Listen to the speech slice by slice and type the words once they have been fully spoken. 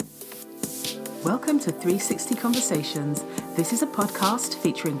Welcome to 360 Conversations. This is a podcast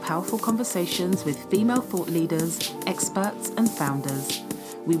featuring powerful conversations with female thought leaders, experts, and founders.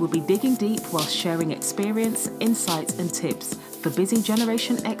 We will be digging deep while sharing experience, insights, and tips for busy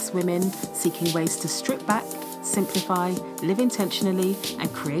Generation X women seeking ways to strip back, simplify, live intentionally,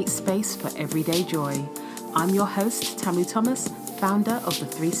 and create space for everyday joy. I'm your host, Tamu Thomas, founder of the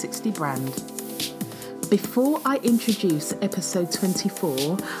 360 brand. Before I introduce episode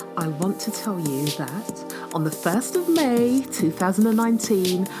 24, I want to tell you that on the 1st of May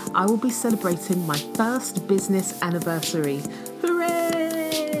 2019, I will be celebrating my first business anniversary.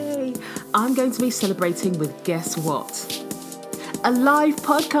 Hooray! I'm going to be celebrating with, guess what? A live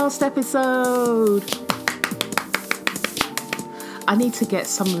podcast episode! I need to get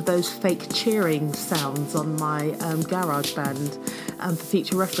some of those fake cheering sounds on my GarageBand for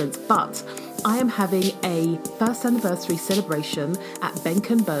future reference, but I am having a first anniversary celebration at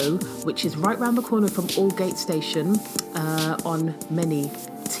Benken Bow, which is right round the corner from Aldgate Station on many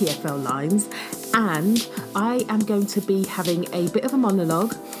TfL lines. And I am going to be having a bit of a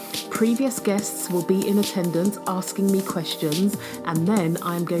monologue. Previous guests will be in attendance asking me questions, and then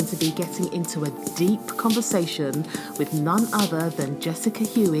I'm going to be getting into a deep conversation with none other than Jessica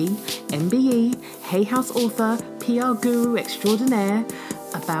Huey, MBE, Hay House author, PR guru extraordinaire,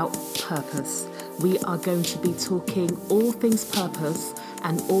 about purpose. We are going to be talking all things purpose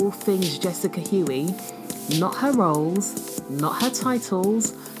and all things Jessica Huey, not her roles, not her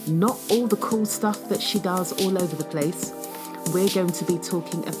titles, not all the cool stuff that she does all over the place. We're going to be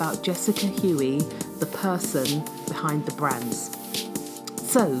talking about Jessica Huey, the person behind the brands.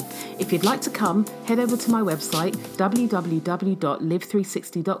 So, if you'd like to come, head over to my website,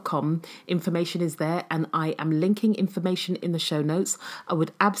 www.live360.com. Information is there, and I am linking information in the show notes. I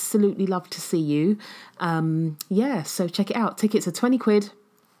would absolutely love to see you. So check it out. Tickets are 20 quid.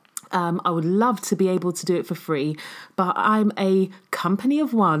 I would love to be able to do it for free, but I'm a company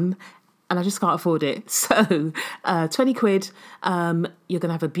of one, and I just can't afford it. So 20 quid, you're going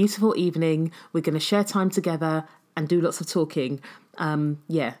to have a beautiful evening. We're going to share time together and do lots of talking.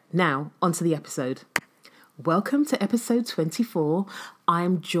 Now onto the episode. Welcome to episode 24.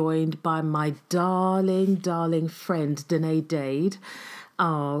 I'm joined by my darling friend, Danae Dade.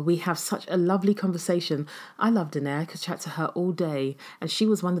 We have such a lovely conversation. I love Danae. I could chat to her all day. And she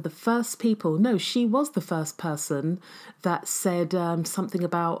was one of the first people, she was the first person that said something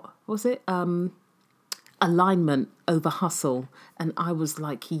about, alignment over hustle. And I was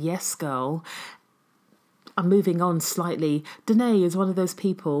like, yes, girl. I'm moving on slightly. Danae is one of those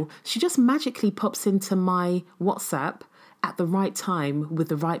people, she just magically pops into my WhatsApp at the right time with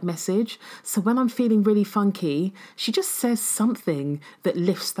the right message. So when I'm feeling really funky, she just says something that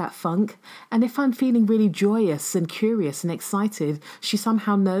lifts that funk. And if I'm feeling really joyous and curious and excited, she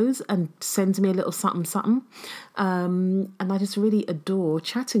somehow knows and sends me a little something. And I just really adore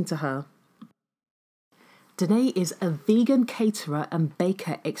chatting to her. Danae is a vegan caterer and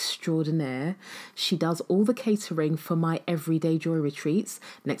baker extraordinaire. She does all the catering for my Everyday Joy retreats.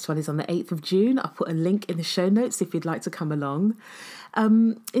 Next one is on the 8th of June. I'll put a link in the show notes if you'd like to come along.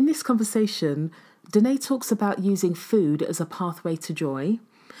 In this conversation, Danae talks about using food as a pathway to joy.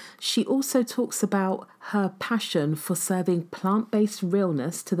 She also talks about her passion for serving plant-based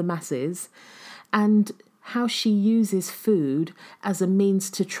realness to the masses and how she uses food as a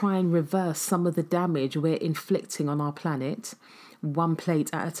means to try and reverse some of the damage we're inflicting on our planet, one plate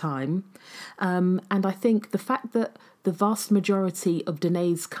at a time. And I think the fact that the vast majority of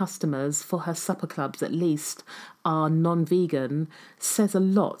Danae's customers, for her supper clubs at least, are non-vegan, says a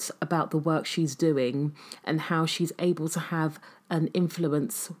lot about the work she's doing and how she's able to have an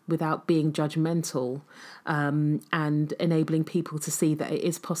influence without being judgmental, and enabling people to see that it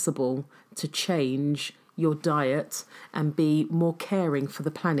is possible to change your diet and be more caring for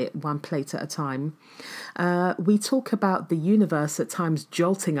the planet one plate at a time. We talk about the universe at times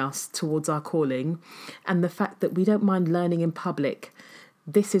jolting us towards our calling and the fact that we don't mind learning in public.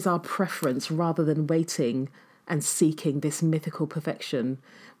 This is our preference rather than waiting and seeking this mythical perfection,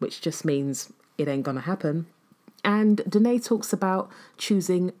 which just means it ain't gonna happen. And Danae talks about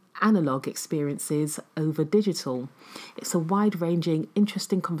choosing analog experiences over digital. It's a wide-ranging,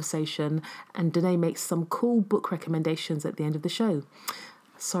 interesting conversation, and Danae makes some cool book recommendations at the end of the show.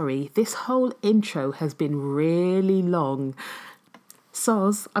 Sorry, this whole intro has been really long.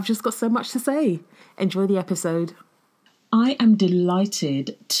 Soz, I've just got so much to say. Enjoy the episode. I am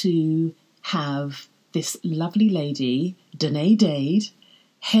delighted to have this lovely lady, Danae Dade,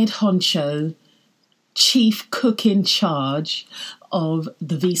 head honcho, chief cook in charge of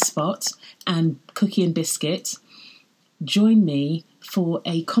the V-Spot and Cookie and Biscuit, join me for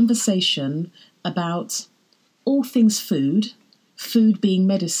a conversation about all things food, food being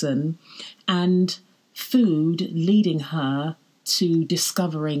medicine, and food leading her to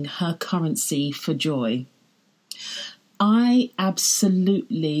discovering her currency for joy. I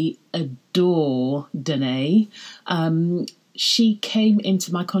absolutely adore Danae. She came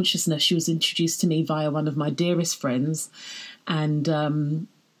into my consciousness. She was introduced to me via one of my dearest friends, and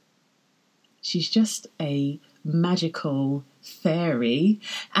she's just a magical fairy.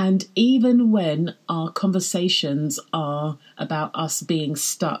 And even when our conversations are about us being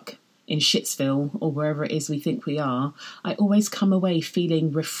stuck in Shitsville or wherever it is we think we are, I always come away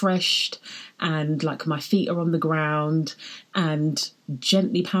feeling refreshed and like my feet are on the ground and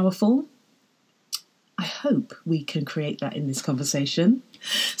gently powerful. I hope we can create that in this conversation.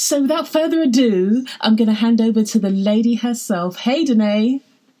 So without further ado, I'm going to hand over to the lady herself. Hey, Danae.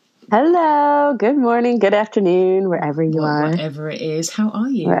 Hello, good morning, good afternoon, wherever you are. Whatever it is. How are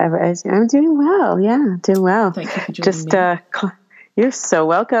you? Wherever it is. I'm doing well, doing well. Thank you for joining me. You're so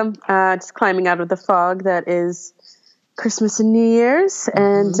welcome. Just climbing out of the fog that is Christmas and New Year's.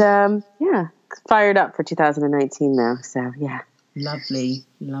 And fired up for 2019 now. So, yeah. Lovely.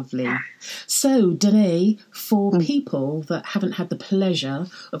 So, Danae, for people that haven't had the pleasure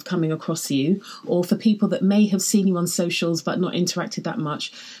of coming across you, or for people that may have seen you on socials but not interacted that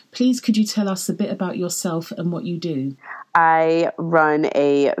much, please could you tell us a bit about yourself and what you do? I run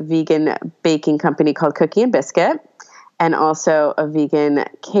a vegan baking company called Cookie and Biscuit, and also a vegan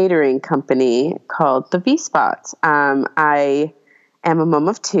catering company called The V-Spot. I am a mom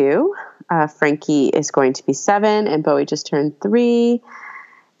of two. Frankie is going to be 7 and Bowie just turned 3.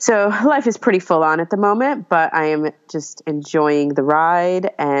 So life is pretty full on at the moment, but I am just enjoying the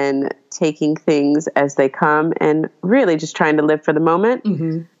ride and taking things as they come and really just trying to live for the moment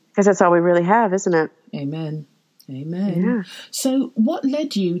because that's all we really have, isn't it? Amen. Yeah. So what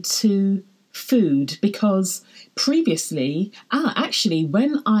led you to food? Because previously, actually,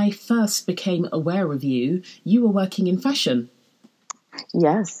 when I first became aware of you, you were working in fashion.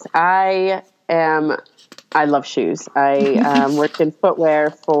 Yes, I love shoes. I worked in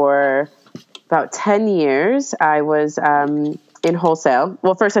footwear for about 10 years. I was in wholesale.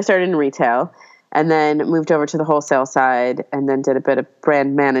 Well, first I started in retail and then moved over to the wholesale side and then did a bit of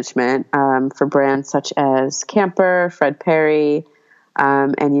brand management for brands such as Camper, Fred Perry,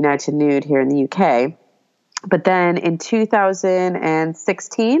 and United Nude here in the UK. But then in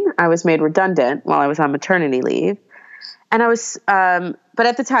 2016, I was made redundant while I was on maternity leave. And I was, but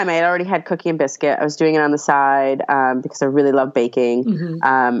at the time I had already had Cookie and Biscuit. I was doing it on the side because I really love baking.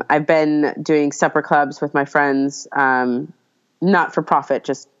 I've been doing supper clubs with my friends, not for profit,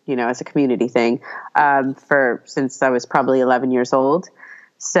 just, as a community thing, since I was probably 11 years old.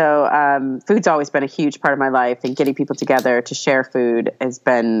 So food's always been a huge part of my life, and getting people together to share food has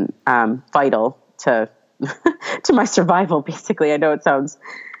been vital to to my survival, basically. I know it sounds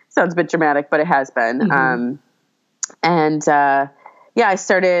a bit dramatic, but it has been. I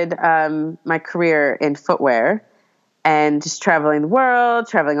started my career in footwear and just traveling the world,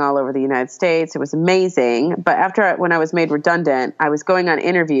 traveling all over the United States. It was amazing. But when I was made redundant, I was going on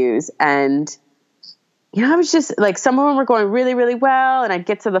interviews and, I was just like, some of them were going really, really well. And I'd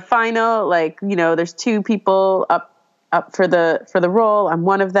get to the final, there's 2 people up for the role. I'm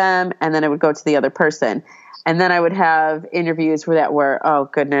one of them. And then I would go to the other person. And then I would have interviews that were, oh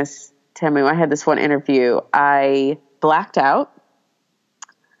goodness, Tammy, I had this one interview. I blacked out.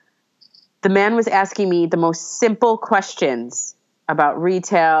 The man was asking me the most simple questions about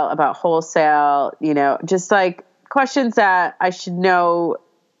retail, about wholesale, just like questions that I should know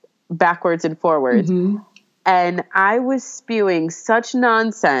backwards and forwards. And I was spewing such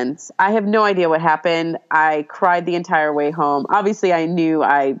nonsense. I have no idea what happened. I cried the entire way home. Obviously, I knew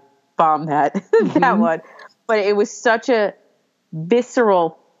I bombed that one, but it was such a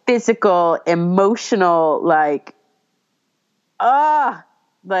visceral, physical, emotional, oh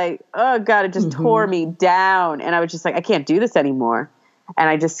God, it just tore me down. And I was just like, I can't do this anymore. And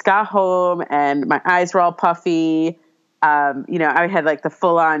I just got home and my eyes were all puffy. I had the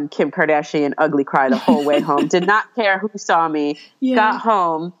full on Kim Kardashian ugly cry the whole way home. Did not care who saw me. Yeah. Got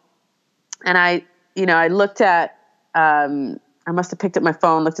home and I looked at, I must've picked up my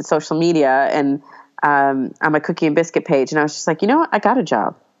phone, looked at social media and, on my Cookie and Biscuit page. And I was just like, you know what? I got a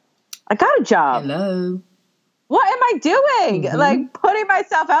job. Hello. What am I doing? Putting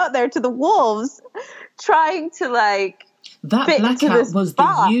myself out there to the wolves, trying to that blackout was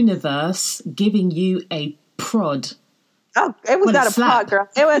the universe giving you a prod. Oh, it was not a prod, girl.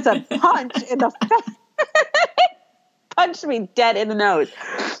 It was a punch in the face. Punched me dead in the nose.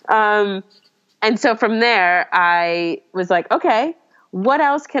 And so from there, I was like, okay, what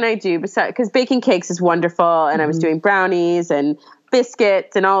else can I do besides, because baking cakes is wonderful, and I was doing brownies and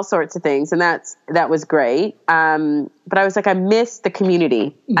biscuits and all sorts of things, and that was great. But I was like, I miss the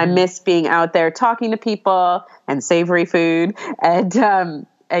community. I miss being out there talking to people and savory food, and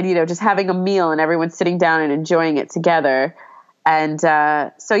just having a meal and everyone sitting down and enjoying it together. And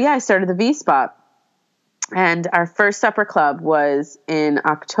so I started the V Spot, and our first supper club was in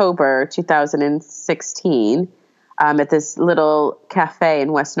October 2016 at this little cafe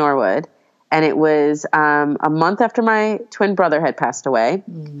in West Norwood. And it was a month after my twin brother had passed away.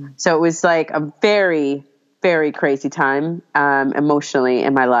 So it was like a very, very crazy time emotionally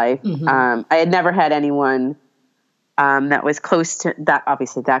in my life. I had never had anyone that was close to that,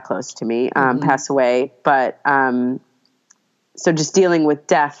 obviously that close to me, pass away. But so just dealing with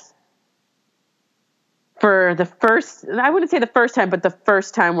death for the first, I wouldn't say the first time, but the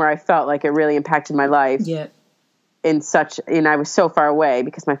first time where I felt like it really impacted my life. Yeah. And I was so far away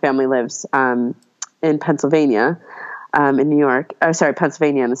because my family lives in Pennsylvania, in New York.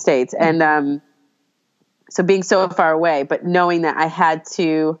 Pennsylvania in the States. And so being so far away, but knowing that I had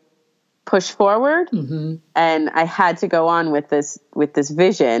to push forward and I had to go on with this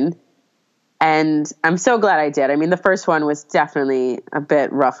vision. And I'm so glad I did. I mean, the first one was definitely a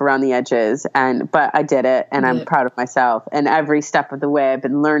bit rough around the edges, but I did it, and I'm proud of myself. And every step of the way, I've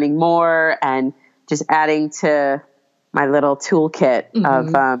been learning more and just adding to my little toolkit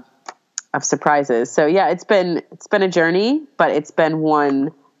of surprises. So yeah, it's been a journey, but it's been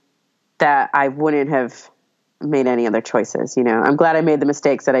one that I wouldn't have made any other choices. I'm glad I made the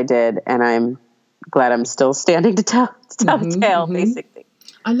mistakes that I did, and I'm glad I'm still standing to tell the tale, basically.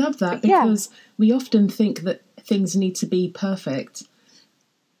 I love that because we often think that things need to be perfect.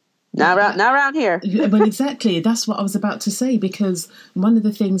 Not around here. Well, exactly. That's what I was about to say, because one of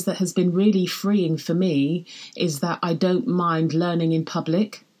the things that has been really freeing for me is that I don't mind learning in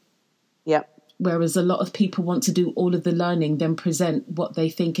public. Yep. Whereas a lot of people want to do all of the learning, then present what they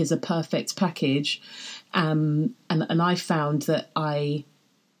think is a perfect package. And I found that I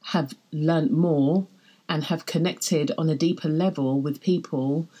have learnt more and have connected on a deeper level with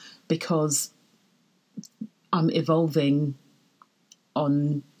people because I'm evolving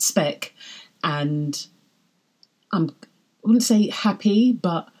on spec, and I wouldn't say happy,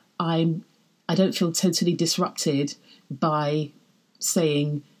 but I don't feel totally disrupted by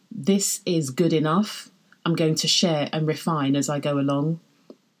saying this is good enough. I'm going to share and refine as I go along.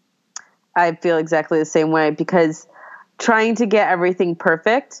 I feel exactly the same way, because trying to get everything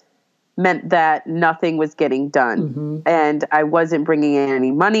perfect meant that nothing was getting done. And I wasn't bringing in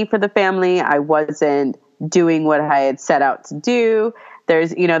any money for the family. I wasn't doing what I had set out to do.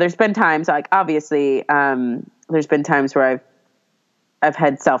 There's been times, like, obviously, there's been times where I've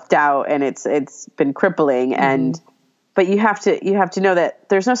had self-doubt, and it's been crippling. But you have to know that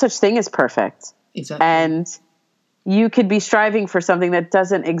there's no such thing as perfect. Exactly. And you could be striving for something that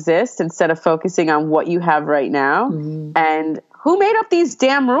doesn't exist instead of focusing on what you have right now. And who made up these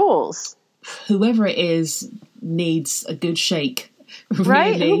damn rules? Whoever it is needs a good shake. Really.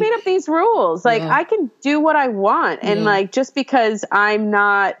 Right? Who made up these rules? Like, I can do what I want. And like, just because I'm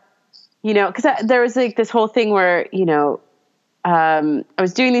not, because there was like this whole thing where, I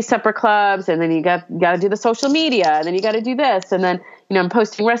was doing these supper clubs, and then you got to do the social media, and then you got to do this. And then, I'm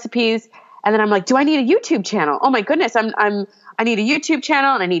posting recipes, and then I'm like, do I need a YouTube channel? Oh my goodness. I need a YouTube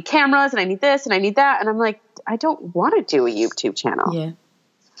channel, and I need cameras, and I need this, and I need that. And I'm like, I don't want to do a YouTube channel. Yeah.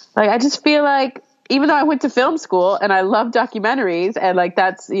 Like, I just feel like, even though I went to film school and I love documentaries, and like,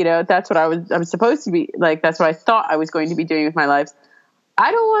 that's what I was supposed to be, like, that's what I thought I was going to be doing with my life.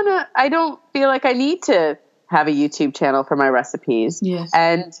 I don't feel like I need to have a YouTube channel for my recipes. Yeah.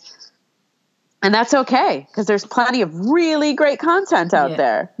 And that's okay, because there's plenty of really great content out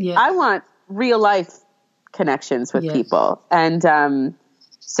there. Yeah. I want real life connections with people. And,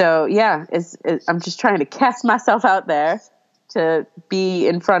 so yeah, I'm just trying to cast myself out there to be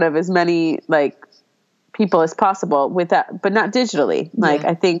in front of as many like people as possible with that, but not digitally. Like,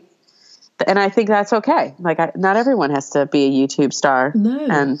 I think that's okay. Like, not everyone has to be a YouTube star.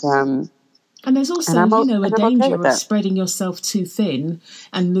 No. And there's also, a danger of spreading yourself too thin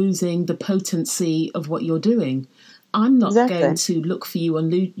and losing the potency of what you're doing. I'm not going to look for you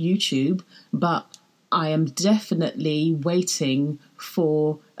on YouTube, but I am definitely waiting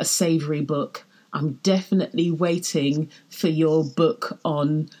for a savory book. I'm definitely waiting for your book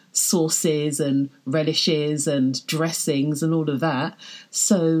on sauces and relishes and dressings and all of that.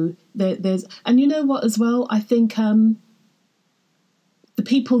 So there's, and you know what as well? I think the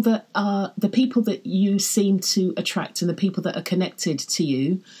people that you seem to attract and the people that are connected to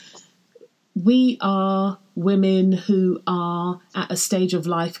you, we are women who are at a stage of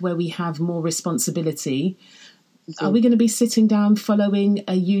life where we have more responsibility. Mm-hmm. Are we going to be sitting down following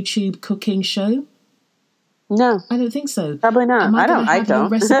a YouTube cooking show? No. I don't think so. Probably not. Am I going to have your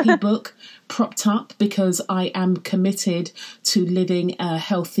don't. recipe book propped up because I am committed to living a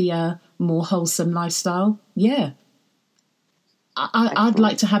healthier, more wholesome lifestyle? Yeah. I'd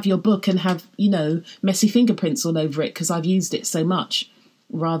like to have your book and have, messy fingerprints all over it because I've used it so much,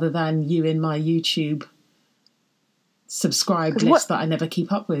 rather than you in my YouTube subscribed list that I never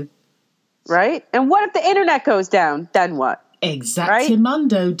keep up with. Right? And what if the internet goes down? Then what?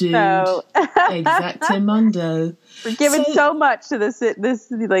 Exactamundo, right? Dude. So Exactamundo. We're giving so much to this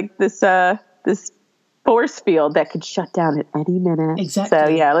force field that could shut down at any minute. Exactly. So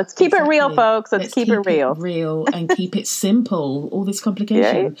yeah, let's keep it real, folks. Let's keep it real and keep it simple. All this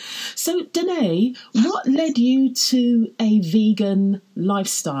complication. Right? So Danae, what led you to a vegan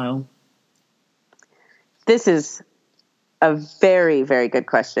lifestyle? This is a very, very good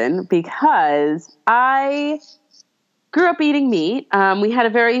question we grew up eating meat. We had a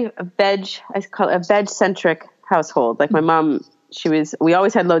very veg-centric household. Like my mom, we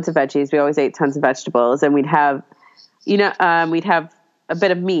always had loads of veggies. We always ate tons of vegetables, and we'd have a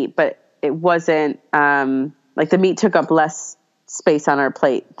bit of meat, but it wasn't, like the meat took up less space on our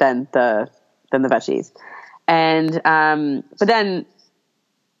plate than the veggies. And, but then,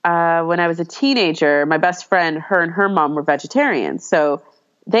 when I was a teenager, my best friend, her and her mom were vegetarians. So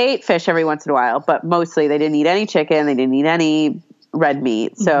they ate fish every once in a while, but mostly they didn't eat any chicken. They didn't eat any red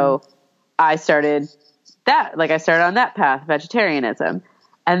meat. Mm-hmm. So I started on that path, vegetarianism.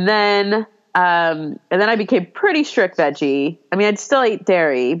 And then I became pretty strict veggie. I mean, I'd still eat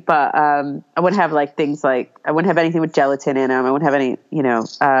dairy, but, I wouldn't have things like, I wouldn't have anything with gelatin in them. I wouldn't have any,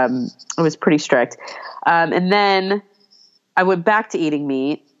 I was pretty strict. And then I went back to eating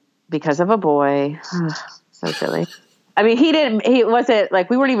meat because of a boy. So silly. I mean, he wasn't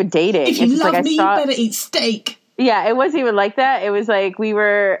we weren't even dating. If you love me, you better eat steak. Yeah, it wasn't even like that. It was we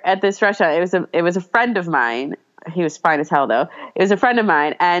were at this restaurant. It was a friend of mine. He was fine as hell though. It was a friend of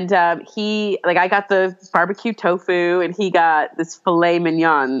mine. And, I got the barbecue tofu and he got this filet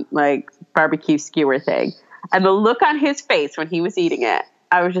mignon, barbecue skewer thing. And the look on his face when he was eating it,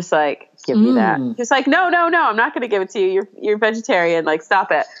 I was just give me that. He was no, I'm not going to give it to you. You're vegetarian.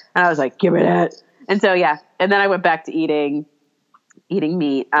 Stop it. And I was give me that. And so, yeah. And then I went back to eating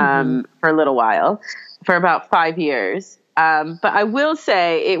meat, for a little while, for about 5 years. But I will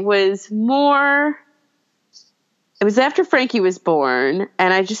say it was after Frankie was born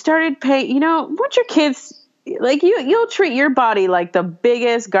and I just started paying, once your kids, you'll treat your body like the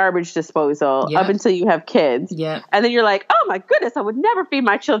biggest garbage disposal up until you have kids. Yeah. And then you're oh my goodness, I would never feed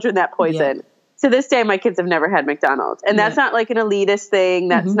my children that poison. Yeah. To this day, my kids have never had McDonald's. And that's not an elitist thing.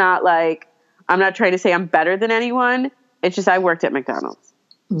 That's not I'm not trying to say I'm better than anyone. It's just I worked at McDonald's.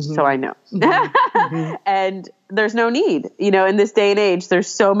 Mm-hmm. So I know. Mm-hmm. And there's no need. In this day and age, there's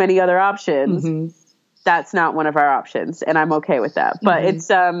so many other options. Mm-hmm. That's not one of our options. And I'm okay with that. But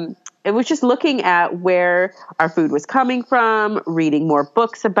it was just looking at where our food was coming from, reading more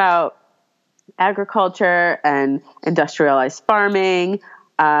books about agriculture and industrialized farming,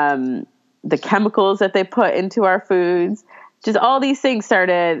 the chemicals that they put into our foods. Just all these things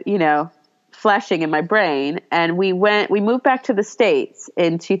started, flashing in my brain. And we moved back to the States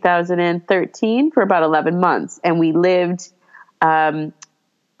in 2013 for about 11 months. And we lived, in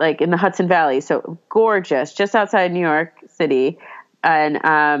the Hudson Valley. So gorgeous, just outside New York City.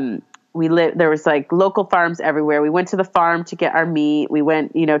 And, there was local farms everywhere. We went to the farm to get our meat. We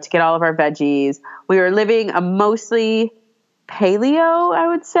went, to get all of our veggies. We were living a mostly paleo, I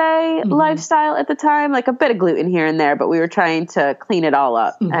would say, lifestyle at the time, a bit of gluten here and there, but we were trying to clean it all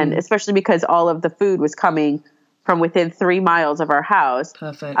up. Mm-hmm. And especially because all of the food was coming from within 3 miles of our house.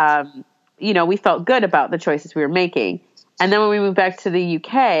 Perfect. We felt good about the choices we were making. And then when we moved back to the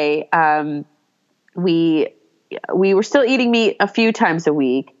UK, we were still eating meat a few times a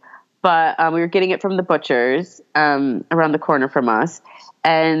week, but we were getting it from the butchers around the corner from us.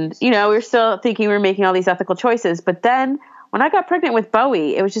 And, we were still thinking we were making all these ethical choices. But then when I got pregnant with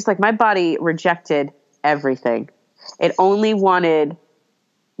Bowie, it was just my body rejected everything. It only wanted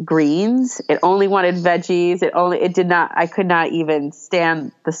greens. It only wanted veggies. I could not even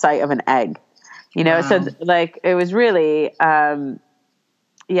stand the sight of an egg, Wow. So it was really, I would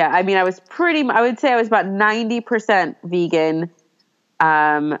say I was about 90% vegan,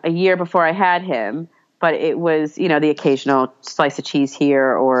 a year before I had him, but it was, the occasional slice of cheese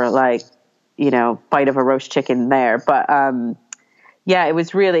here or bite of a roast chicken there. But, it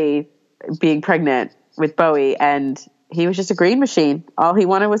was really being pregnant with Bowie. And he was just a green machine. All he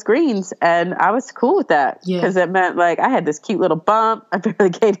wanted was greens. And I was cool with that because it meant like I had this cute little bump. I barely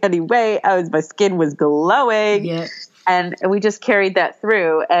gained any weight. My skin was glowing. Yeah. And we just carried that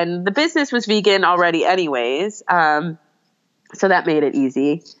through. And the business was vegan already anyways. So that made it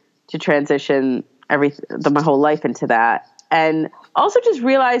easy to transition my whole life into that. And also just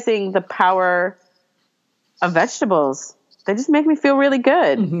realizing the power of vegetables. They just make me feel really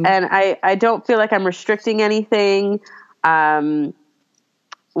good. Mm-hmm. And I don't feel like I'm restricting anything when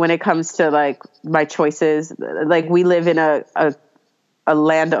it comes to like my choices. Like we live in a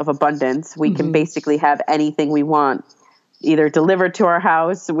land of abundance. We can basically have anything we want either delivered to our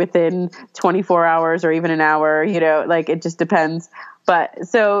house within 24 hours or even an hour, like it just depends. But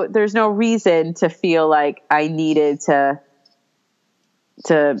so there's no reason to feel like I needed to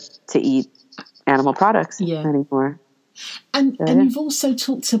eat animal products anymore. And you've also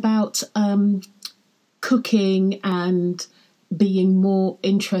talked about cooking and being more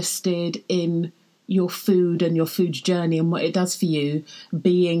interested in your food and your food journey and what it does for you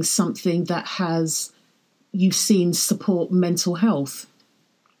being something that has you've seen support mental health.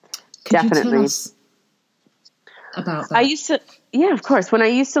 Could Definitely. you tell us about that? Of course. When I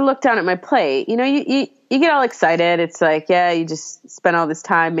used to look down at my plate, you get all excited. It's like, you just spent all this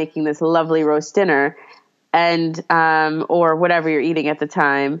time making this lovely roast dinner and, or whatever you're eating at the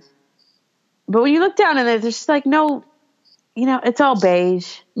time. But when you look down and there's just like, no, it's all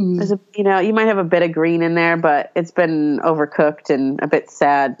beige. There's you might have a bit of green in there, but it's been overcooked and a bit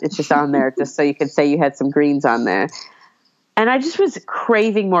sad. It's just on there just so you could say you had some greens on there. And I just was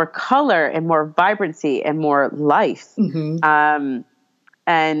craving more color and more vibrancy and more life. Mm-hmm.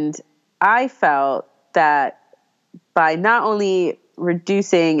 And I felt that by not only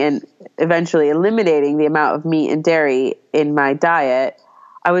reducing and eventually eliminating the amount of meat and dairy in my diet,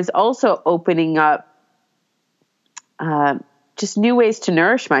 I was also opening up just new ways to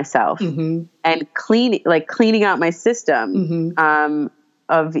nourish myself and cleaning out my system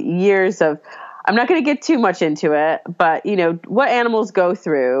of years of, I'm not going to get too much into it, but what animals go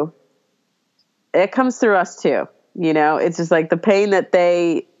through, it comes through us too. It's just like the pain that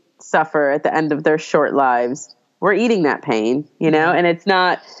they suffer at the end of their short lives. We're eating that pain, and it's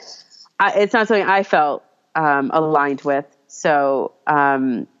not something I felt aligned with. So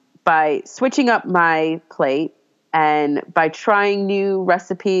by switching up my plate, and by trying new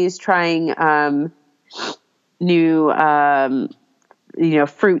recipes, trying new,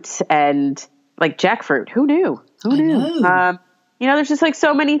 fruits and like jackfruit. Who knew? There's just like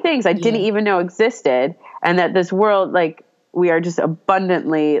so many things I didn't even know existed. And that this world, like we are just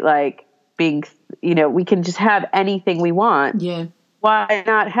abundantly like being, we can just have anything we want. Yeah. Why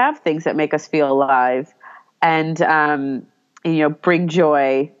not have things that make us feel alive and, bring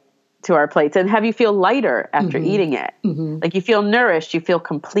joy to our plates and have you feel lighter after eating it. Like you feel nourished, you feel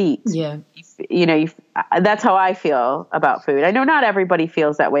complete. Yeah. That's how I feel about food. I know not everybody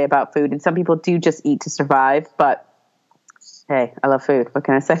feels that way about food and some people do just eat to survive, but hey, I love food. What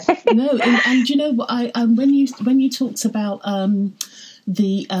can I say? No. And you know what, when you talked about,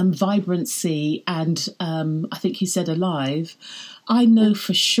 the vibrancy and, I think you said alive, I know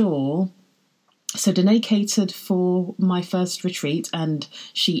for sure. So Danae catered for my first retreat and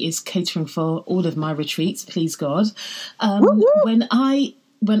she is catering for all of my retreats, please God. When I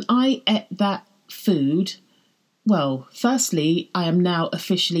ate that food, well, firstly, I am now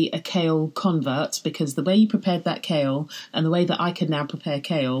officially a kale convert because the way you prepared that kale and the way that I can now prepare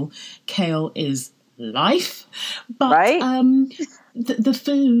kale is life. But right? The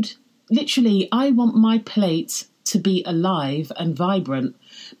food, literally, I want my plate to be alive and vibrant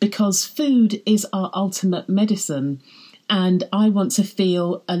because food is our ultimate medicine and I want to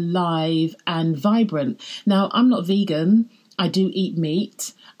feel alive and vibrant. Now, I'm not vegan. I do eat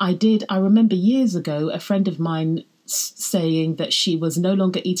meat. I remember years ago, a friend of mine saying that she was no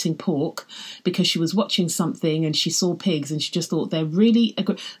longer eating pork because she was watching something and she saw pigs and she just thought they're really...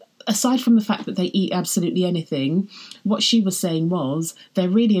 Aside from the fact that they eat absolutely anything, what she was saying was they're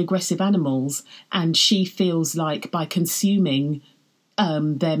really aggressive animals and she feels like by consuming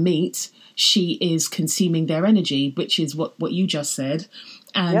their meat, she is consuming their energy, which is what you just said.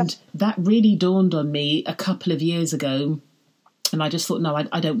 And that really dawned on me a couple of years ago. And I just thought, no,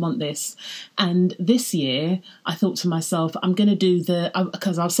 I don't want this. And this year, I thought to myself, I'm going to do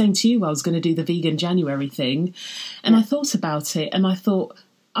because I was saying to you, I was going to do the vegan January thing. And I thought about it and I thought,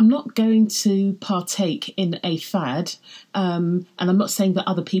 I'm not going to partake in a fad, and I'm not saying that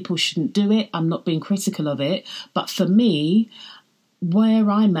other people shouldn't do it. I'm not being critical of it. But for me, where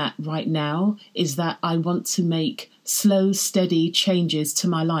I'm at right now is that I want to make slow, steady changes to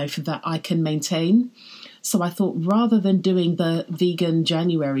my life that I can maintain. So I thought rather than doing the vegan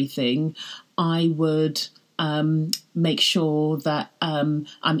January thing, I would make sure that I'm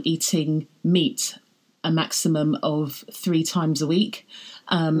eating meat a maximum of 3 times a week.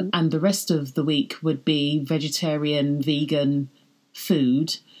 And the rest of the week would be vegetarian, vegan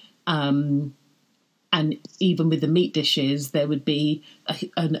food. And even with the meat dishes, there would be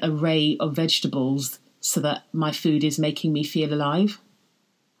an array of vegetables so that my food is making me feel alive.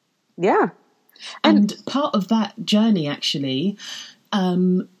 Yeah. And part of that journey, actually,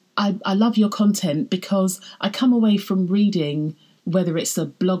 I love your content because I come away from reading, whether it's a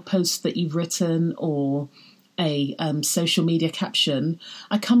blog post that you've written or a social media caption,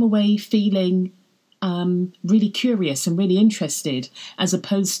 I come away feeling really curious and really interested, as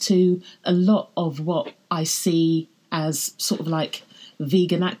opposed to a lot of what I see as sort of like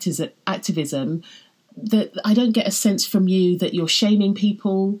vegan activism, that I don't get a sense from you that you're shaming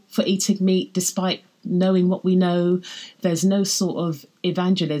people for eating meat despite knowing what we know. There's no sort of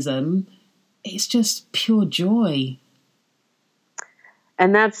evangelism. It's just pure joy.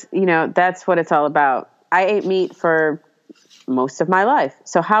 And that's what it's all about. I ate meat for most of my life.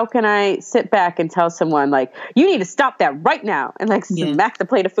 So how can I sit back and tell someone like, you need to stop that right now, and like smack the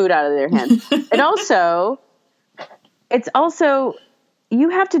plate of food out of their hands? And it's also, you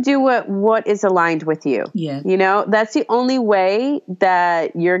have to do what is aligned with you. Yeah. That's the only way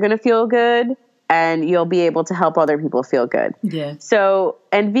that you're going to feel good and you'll be able to help other people feel good. Yeah. So,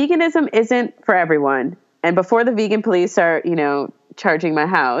 and veganism isn't for everyone. And before the vegan police are, charging my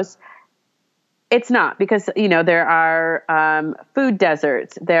house, it's not, because, there are food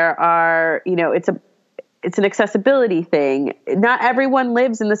deserts. There are, it's an accessibility thing. Not everyone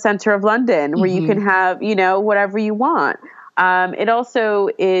lives in the center of London where you can have, whatever you want. It also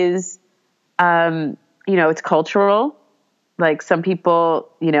is, it's cultural. Like some people,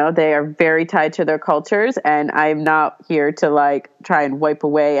 they are very tied to their cultures, and I'm not here to like try and wipe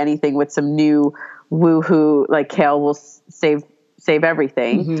away anything with some new woohoo, like kale will save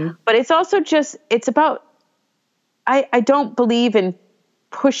everything. But it's also just, it's about, I don't believe in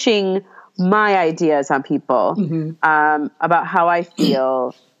pushing my ideas on people, about how I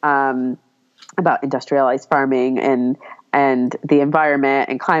feel, about industrialized farming and the environment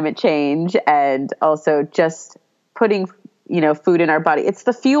and climate change, and also just putting, food in our body. It's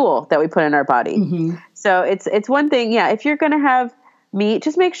the fuel that we put in our body. So it's one thing. Yeah. If you're going to have meat,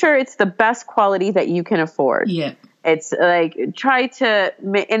 just make sure it's the best quality that you can afford. Yeah. It's like, try to,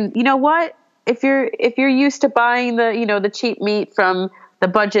 and you know what, if you're used to buying the cheap meat from the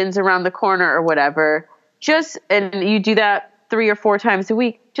Budgeons around the corner or whatever, and you do that 3 or 4 times a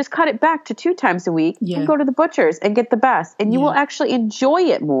week, just cut it back to 2 times a week and go to the butcher's and get the best, and you will actually enjoy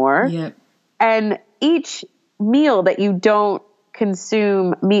it more. Yeah. And each meal that you don't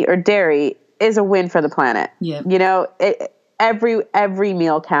consume meat or dairy is a win for the planet. Yeah. Every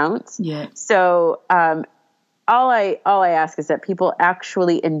meal counts. Yeah. So, all I ask is that people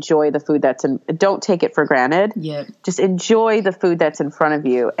actually enjoy the food don't take it for granted. Yeah. Just enjoy the food that's in front of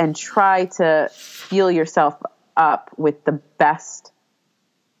you and try to fuel yourself up with the best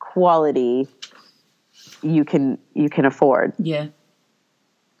quality you can afford. Yeah.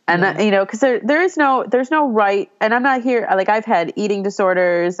 And that, because there's no right, and I'm not here, like I've had eating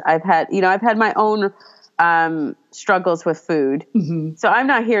disorders. I've had my own struggles with food. So I'm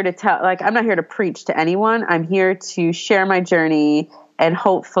not here to preach to anyone. I'm here to share my journey and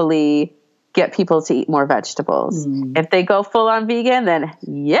hopefully get people to eat more vegetables. If they go full on vegan, then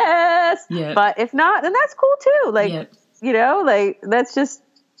yes. Yeah. But if not, then that's cool too. Like,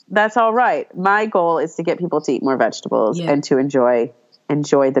 that's all right. My goal is to get people to eat more vegetables and to enjoy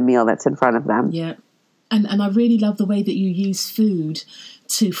the meal that's in front of them. Yeah. And I really love the way that you use food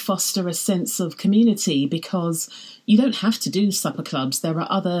to foster a sense of community, because you don't have to do supper clubs. There are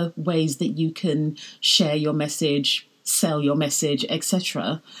other ways that you can share your message, sell your message,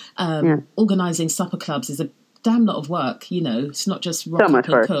 etc. Organising supper clubs is a damn lot of work, It's not just rock up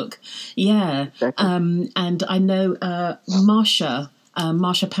and cook. Yeah. Exactly. And I know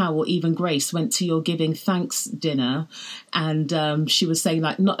Marsha Powell, even Grace, went to your Giving Thanks dinner, and she was saying,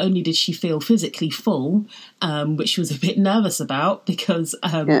 like, not only did she feel physically full, which she was a bit nervous about because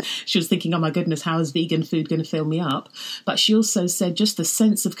she was thinking, oh my goodness, how is vegan food going to fill me up? But she also said just the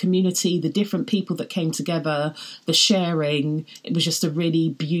sense of community, the different people that came together, the sharing, it was just a really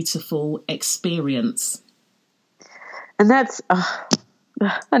beautiful experience. And that's...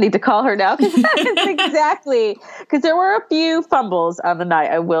 I need to call her now, because that's exactly, because there were a few fumbles on the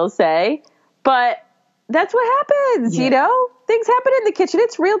night, I will say, but that's what happens, things happen in the kitchen.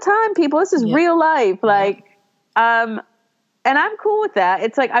 It's real time, people. This is real life. Like, And I'm cool with that.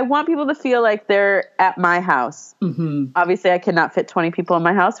 It's like, I want people to feel like they're at my house. Mm-hmm. Obviously I cannot fit 20 people in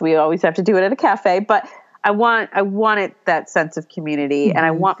my house. We always have to do it at a cafe, but I want it, that sense of community. Mm-hmm. And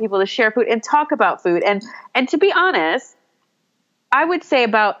I want people to share food and talk about food. And to be honest, I would say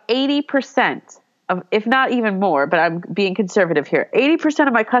about 80% of, if not even more, but I'm being conservative here, 80%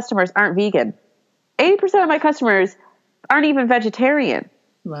 of my customers aren't vegan. 80% of my customers aren't even vegetarian.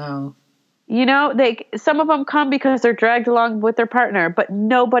 Wow. You know, some of them come because they're dragged along with their partner, but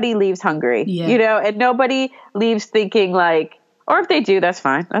nobody leaves hungry, you know, and nobody leaves thinking like, or if they do, that's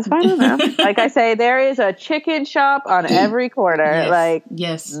fine. That's fine with them. Like I say, there is a chicken shop on every corner.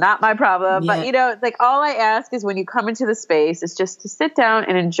 Not my problem. Yeah. But, you know, like all I ask is when you come into the space is just to sit down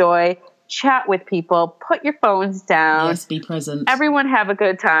and enjoy, chat with people, put your phones down. Yes, be present. Everyone have a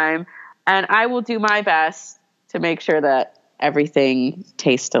good time. And I will do my best to make sure that everything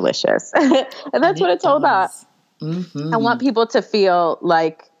tastes delicious. And that's what it's all about. Mm-hmm. I want people to feel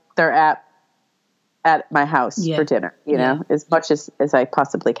like they're at my house for dinner, you know, as much as I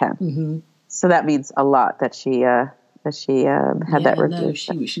possibly can. Mm-hmm. So that means a lot that she had that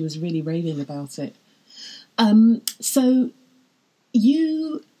review. No, she was really raving about it. So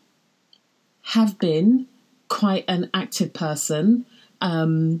you have been quite an active person,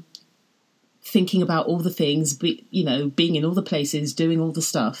 thinking about all the things, you know, being in all the places, doing all the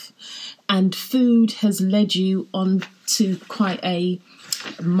stuff. And food has led you on to quite a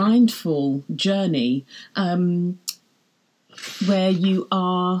mindful journey, where you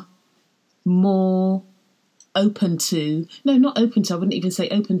are more open to, no, not open to, I wouldn't even say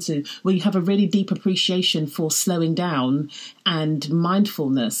open to, where you have a really deep appreciation for slowing down and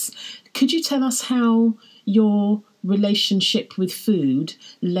mindfulness. Could you tell us how your relationship with food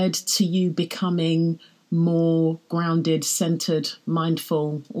led to you becoming more grounded, centered,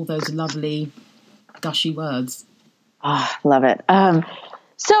 mindful, all those lovely gushy words? Oh, love it.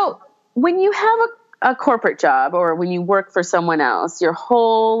 So when you have a corporate job or when you work for someone else, your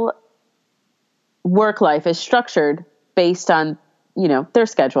whole work life is structured based on, you know, their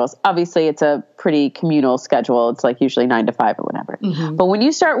schedules. Obviously it's a pretty communal schedule. It's like usually 9 to 5 or whatever. Mm-hmm. But when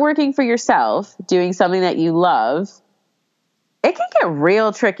you start working for yourself, doing something that you love, it can get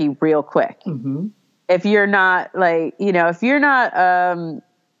real tricky real quick. Mm-hmm. If you're not like, you know, if you're not,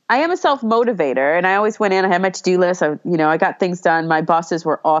 I am a self-motivator and I always went in, I had my to-do list. I got things done. My bosses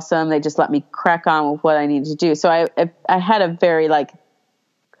were awesome. They just let me crack on with what I needed to do. So I had a very like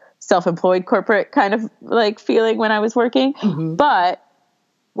self-employed corporate kind of like feeling when I was working. Mm-hmm. But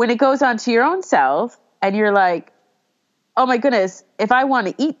when it goes on to your own self and you're like, oh my goodness, if I want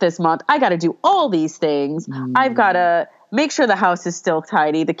to eat this month, I got to do all these things. Mm. I've got to make sure the house is still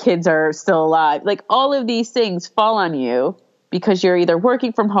tidy. The kids are still alive. Like all of these things fall on you because you're either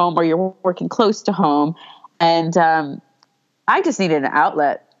working from home or you're working close to home. And I just needed an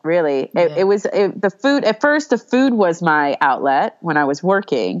outlet, really. It was the food. At first, the food was my outlet when I was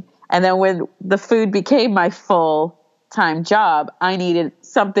working. And then when the food became my full-time job, I needed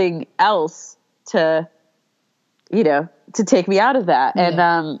something else to, you know, to take me out of that.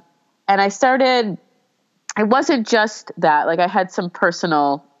 Yeah. And I started, it wasn't just that, like I had some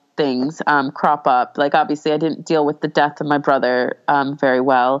personal things crop up. Like obviously I didn't deal with the death of my brother very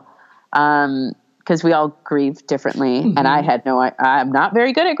well because we all grieve differently. Mm-hmm. And I'm not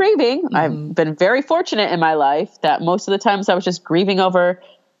very good at grieving. Mm-hmm. I've been very fortunate in my life that most of the times I was just grieving over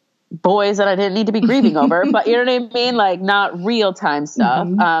boys that I didn't need to be grieving over, but you know what I mean? Like not real time stuff,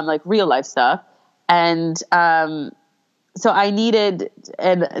 Mm-hmm. like real life stuff. And so I needed,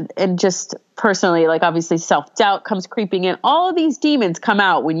 and just personally, like obviously self-doubt comes creeping in. All of these demons come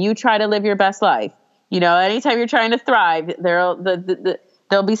out when you try to live your best life. You know, anytime you're trying to thrive, there'll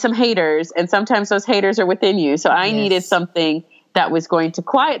be some haters, and sometimes those haters are within you. So I needed something that was going to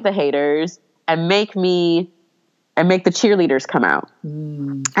quiet the haters and make the cheerleaders come out.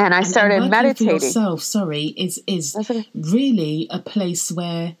 Mm. And I started meditating. For yourself, is okay. Really a place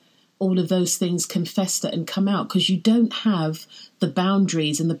where all of those things can fester and come out because you don't have the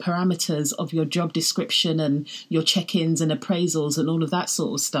boundaries and the parameters of your job description and your check-ins and appraisals and all of that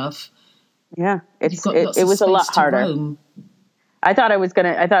sort of stuff. Yeah, it was a lot harder. Roam. I thought I was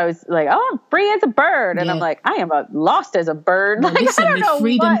like, oh, I'm free as a bird. And I'm like, I am lost as a bird. Well, like, listen, I don't know with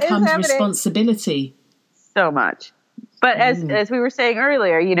freedom what comes is happening. Responsibility. So much. But as we were saying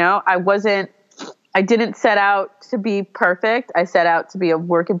earlier, you know, I didn't set out to be perfect. I set out to be a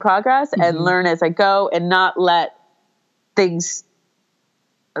work in progress and learn as I go and not let things,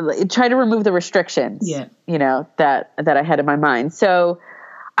 try to remove the restrictions, you know, that I had in my mind. So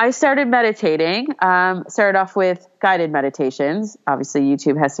I started meditating. Started off with guided meditations. Obviously,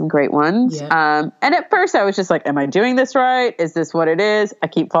 YouTube has some great ones. Yeah. And at first, I was just like, "Am I doing this right? Is this what it is?" I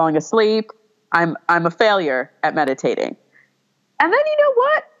keep falling asleep. I'm a failure at meditating. And then you know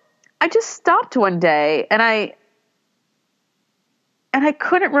what? I just stopped one day, and I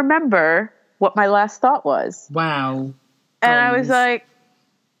couldn't remember what my last thought was. Wow. And I was like,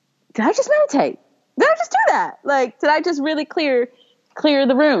 "Did I just meditate? Did I just do that? Like, did I just really clear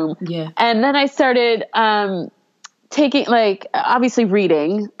the room?" Yeah. And then I started taking, like, obviously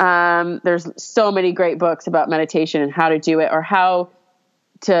reading. There's so many great books about meditation and how to do it, or how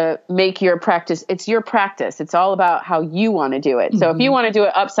to make your practice. It's your practice. It's all about how you want to do it. So if you want to do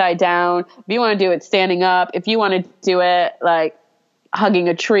it upside down, if you want to do it standing up, if you want to do it like hugging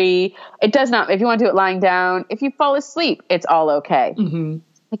a tree, it does not. If you want to do it lying down, if you fall asleep, it's all okay.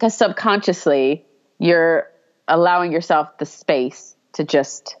 Because subconsciously you're allowing yourself the space to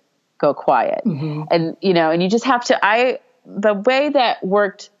just go quiet. And, you know, and you just have to, the way that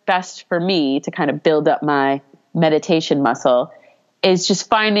worked best for me to kind of build up my meditation muscle is just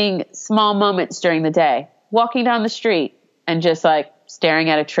finding small moments during the day, walking down the street and just like staring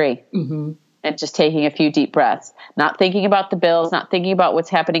at a tree and just taking a few deep breaths, not thinking about the bills, not thinking about what's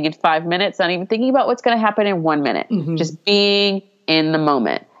happening in 5 minutes, not even thinking about what's going to happen in 1 minute, just being in the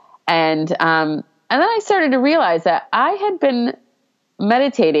moment. And then I started to realize that I had been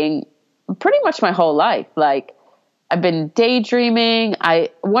meditating pretty much my whole life. Like, I've been daydreaming.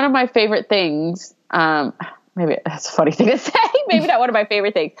 One of my favorite things, maybe that's a funny thing to say, maybe not one of my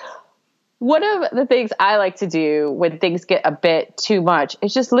favorite things. One of the things I like to do when things get a bit too much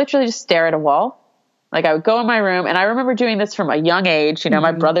is just literally just stare at a wall. Like, I would go in my room, and I remember doing this from a young age. You know,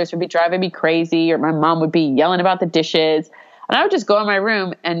 my brothers would be driving me crazy, or my mom would be yelling about the dishes. And I would just go in my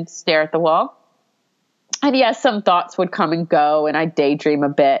room and stare at the wall. And yes, some thoughts would come and go, and I'd daydream a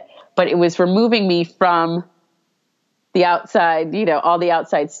bit, but it was removing me from the outside, you know, all the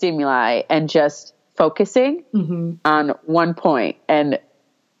outside stimuli, and just focusing on one point, and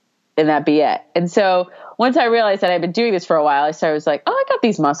that be it. And so once I realized that I'd been doing this for a while, I was like, oh, I got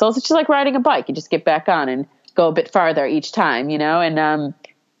these muscles. It's just like riding a bike. You just get back on and go a bit farther each time, you know? And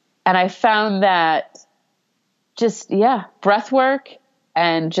I found that just, breath work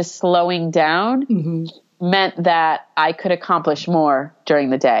and just slowing down meant that I could accomplish more during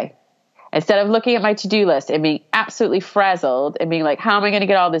the day. Instead of looking at my to-do list and being absolutely frazzled and being like, how am I going to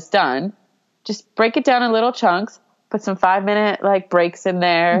get all this done? Just break it down in little chunks, put some 5-minute like breaks in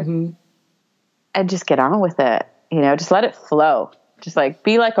there, and just get on with it. You know, just let it flow. Just like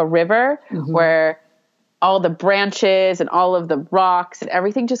be like a river where all the branches and all of the rocks and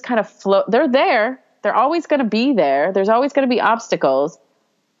everything just kind of flow. They're there. They're always going to be there. There's always going to be obstacles,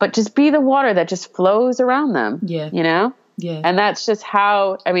 but just be the water that just flows around them. Yeah. You know? Yeah. And that's just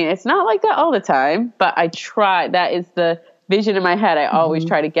how, I mean, it's not like that all the time, but I try. That is the vision in my head I always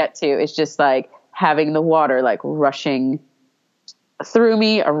try to get to. It's just like having the water like rushing through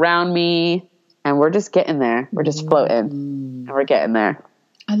me, around me, and we're just getting there. We're just floating and we're getting there.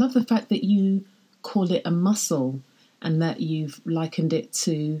 I love the fact that you call it a muscle and that you've likened it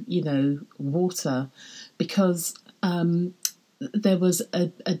to, you know, water, because there was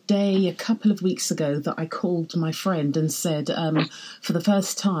a day a couple of weeks ago that I called my friend and said, for the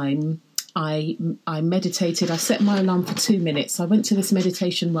first time, I meditated. I set my alarm for 2 minutes. I went to this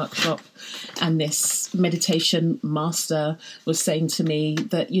meditation workshop, and this meditation master was saying to me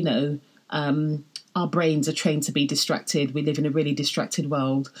that, you know, our brains are trained to be distracted. We live in a really distracted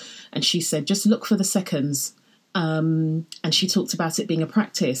world. And she said, just look for the seconds. And she talked about it being a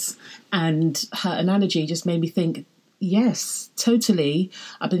practice. And her analogy just made me think, yes, totally.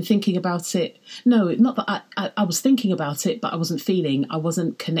 I've been thinking about it. No, not that I was thinking about it, but I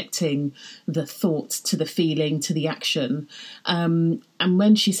wasn't connecting the thought to the feeling, to the action. And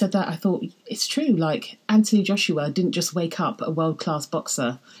when she said that, I thought, it's true. Like, Anthony Joshua didn't just wake up a world-class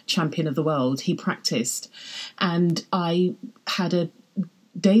boxer, champion of the world. He practiced. And I had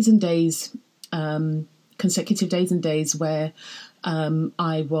days and days, consecutive days and days where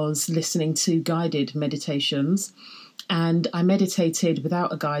I was listening to guided meditations. And I meditated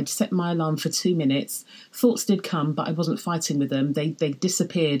without a guide, set my alarm for 2 minutes. Thoughts did come, but I wasn't fighting with them. They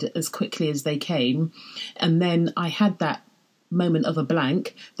disappeared as quickly as they came. And then I had that moment of a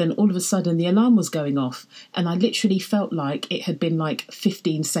blank. Then all of a sudden the alarm was going off. And I literally felt like it had been like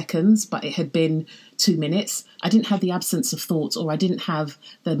 15 seconds, but it had been 2 minutes. I didn't have the absence of thoughts, or I didn't have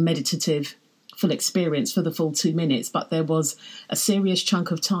the meditative full experience for the full 2 minutes, but there was a serious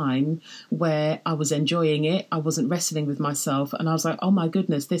chunk of time where I was enjoying it. I wasn't wrestling with myself, and I was like, oh my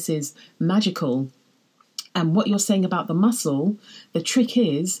goodness, this is magical. And what you're saying about the muscle, the trick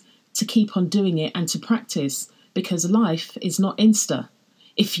is to keep on doing it and to practice, because life is not insta.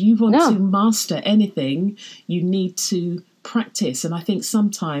 If you want to master anything, you need to practice. And I think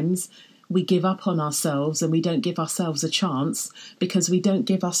sometimes we give up on ourselves and we don't give ourselves a chance because we don't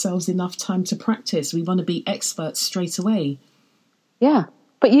give ourselves enough time to practice. We want to be experts straight away. Yeah.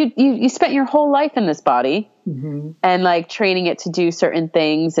 But you spent your whole life in this body and like training it to do certain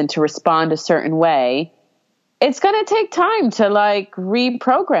things and to respond a certain way. It's going to take time to like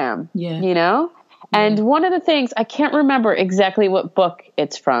reprogram, you know? And one of the things, I can't remember exactly what book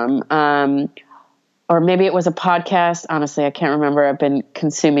it's from, or maybe it was a podcast. Honestly, I can't remember. I've been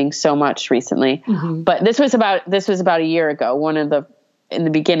consuming so much recently, but this was about a year ago. In the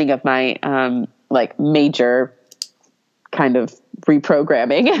beginning of my, like major kind of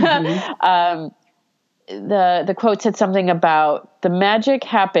reprogramming, the quote said something about the magic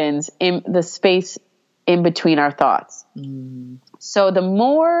happens in the space in between our thoughts. So the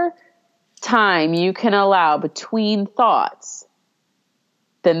more time you can allow between thoughts,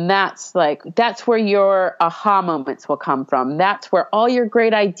 then that's where your aha moments will come from. That's where all your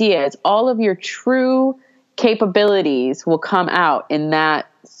great ideas, all of your true capabilities will come out in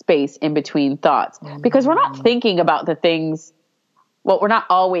that space in between thoughts. Because we're not thinking about the things, we're not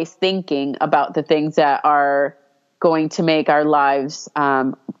always thinking about the things that are going to make our lives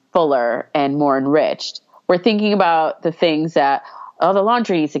fuller and more enriched. We're thinking about the things that, the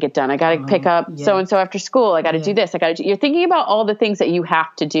laundry needs to get done. I got to pick up so-and-so after school. I got to do this. You're thinking about all the things that you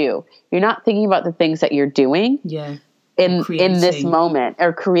have to do. You're not thinking about the things that you're doing in this moment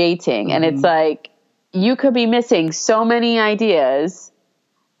or creating. And it's like, you could be missing so many ideas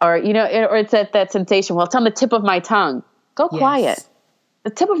or, you know, or it's that sensation. Well, it's on the tip of my tongue. Go quiet. The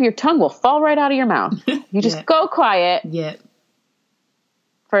tip of your tongue will fall right out of your mouth. You just go quiet.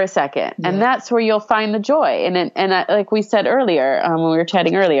 For a second. And that's where you'll find the joy. And like we said earlier, when we were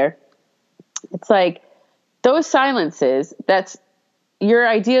chatting earlier, it's like those silences, that's your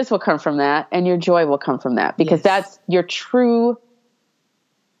ideas will come from that and your joy will come from that because that's your true,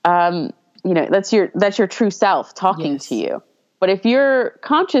 you know, that's your true self talking to you. But if your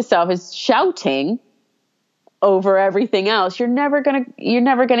conscious self is shouting over everything else, you're never gonna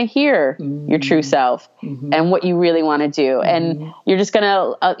hear your true self and what you really want to do, and you're just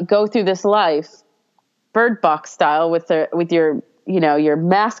gonna go through this life, bird box style, with your you know your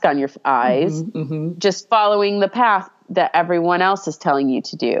mask on your eyes, just following the path that everyone else is telling you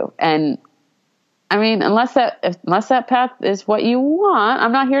to do. And I mean, unless that path is what you want,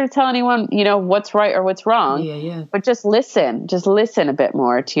 I'm not here to tell anyone, you know, what's right or what's wrong. But just listen a bit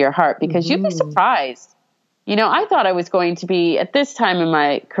more to your heart, because you'd be surprised. You know, I thought I was going to be, at this time in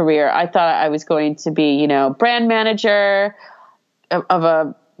my career, I thought I was going to be, you know, brand manager of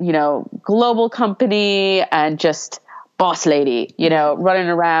a, you know, global company and just boss lady, you know, running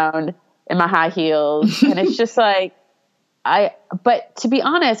around in my high heels. And it's just like, but to be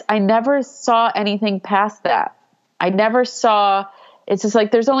honest, I never saw anything past that. I never saw, it's just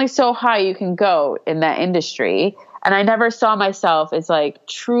like, there's only so high you can go in that industry. And I never saw myself as like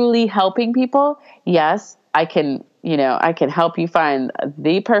truly helping people. Yes, I can help you find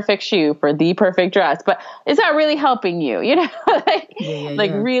the perfect shoe for the perfect dress, but is that really helping you? You know,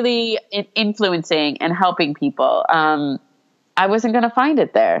 really influencing and helping people. I wasn't going to find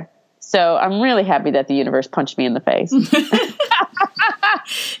it there. So I'm really happy that the universe punched me in the face.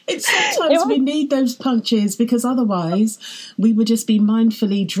 Sometimes we need those punches, because otherwise we would just be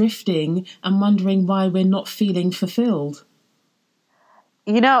mindfully drifting and wondering why we're not feeling fulfilled.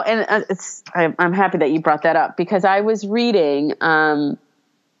 You know, and I'm happy that you brought that up, because I was reading, I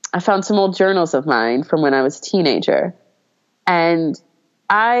found some old journals of mine from when I was a teenager, and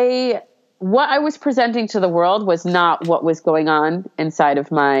what I was presenting to the world was not what was going on inside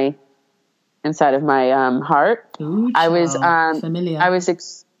of my heart. Ooh, I was familiar. I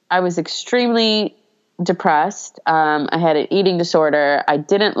was extremely depressed. I had an eating disorder. I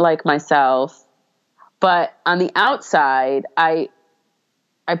didn't like myself, but on the outside, I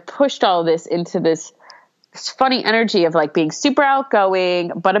pushed all this into this funny energy of like being super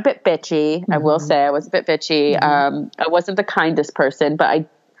outgoing, but a bit bitchy. I will say I was a bit bitchy. I wasn't the kindest person, but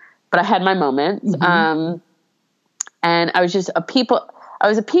I had my moments. And I was just a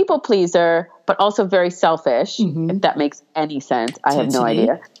people pleaser, but also very selfish, if that makes any sense. I have no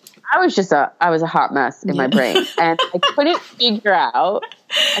idea. I was a hot mess in my brain, and I couldn't figure out,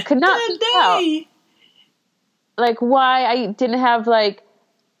 like why I didn't have like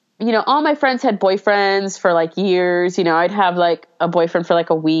you know, all my friends had boyfriends for like years. You know, I'd have like a boyfriend for like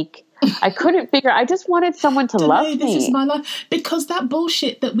a week. I couldn't figure. I just wanted someone to love me. This is my life, because that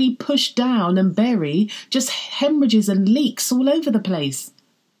bullshit that we push down and bury just hemorrhages and leaks all over the place.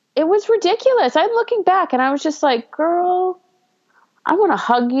 It was ridiculous. I'm looking back and I was just like, girl, I want to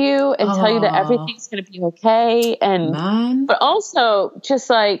hug you and tell you that everything's going to be okay. And but also just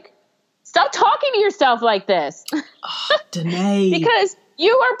like, stop talking to yourself like this. Danae. Because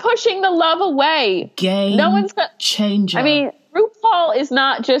you are pushing the love away. No one's changer. I mean, RuPaul is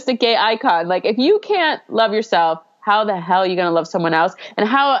not just a gay icon. Like, if you can't love yourself, how the hell are you going to love someone else? And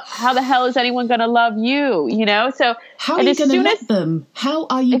how the hell is anyone going to love you? You know? So how are you going to let them? How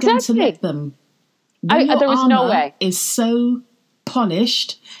are you going to let them? There was no way. Is so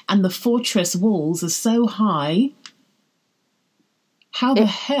polished and the fortress walls are so high. How the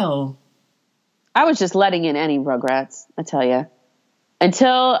hell? I was just letting in any Rugrats, I tell you.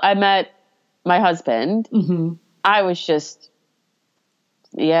 Until I met my husband, I was just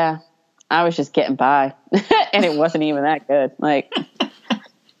getting by. And it wasn't even that good. Like,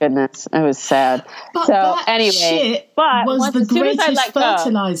 goodness, it was sad. But so that anyway, shit but was the greatest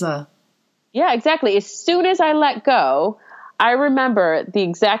fertilizer. Yeah, exactly. As soon as I let go, I remember the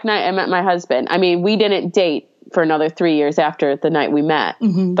exact night I met my husband. I mean, we didn't date for another 3 years after the night we met,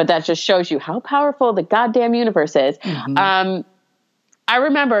 but that just shows you how powerful the goddamn universe is. I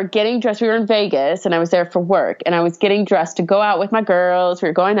remember getting dressed. We were in Vegas and I was there for work, and I was getting dressed to go out with my girls. We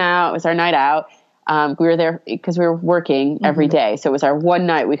were going out. It was our night out. We were there because we were working every day. So it was our one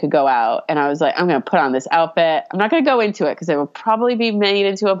night we could go out. And I was like, I'm going to put on this outfit. I'm not going to go into it because it will probably be made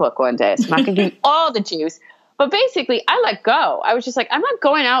into a book one day. So I'm not going to give you all the juice. But basically, I let go. I was just like, I'm not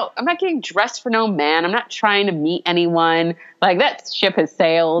going out. I'm not getting dressed for no man. I'm not trying to meet anyone. Like, that ship has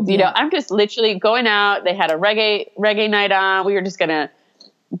sailed. You know, I'm just literally going out. They had a reggae night on. We were just going to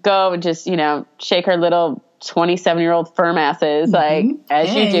go and just, you know, shake our little 27-year-old firm asses, like,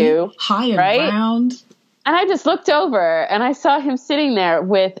 as you do. High and round. And I just looked over and I saw him sitting there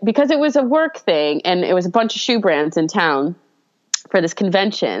because it was a work thing and it was a bunch of shoe brands in town for this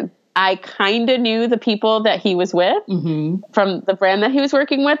convention. I kind of knew the people that he was with from the brand that he was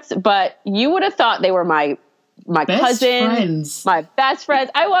working with, but you would have thought they were my cousin, my best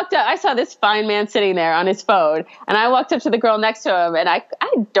friends. I walked up, I saw this fine man sitting there on his phone, and I walked up to the girl next to him, and I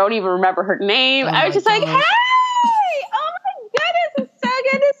don't even remember her name. I was just like, hey, oh my goodness, it's so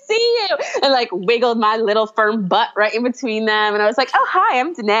good to see you. And like wiggled my little firm butt right in between them. And I was like, oh, hi,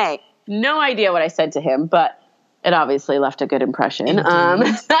 I'm Danae. No idea what I said to him, but it obviously left a good impression.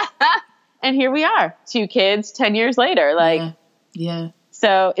 And here we are, 2 kids, 10 years later. Like,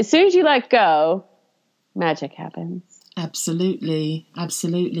 So as soon as you let go, magic happens. Absolutely.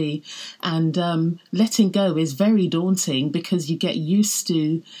 And letting go is very daunting because you get used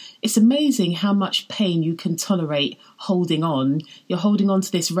to, it's amazing how much pain you can tolerate holding on. You're holding on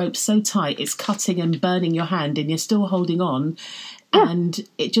to this rope so tight, it's cutting and burning your hand, and you're still holding on. And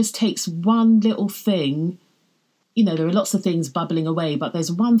it just takes one little thing. You know, there are lots of things bubbling away, but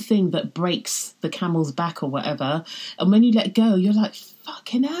there's one thing that breaks the camel's back or whatever. And when you let go, you're like,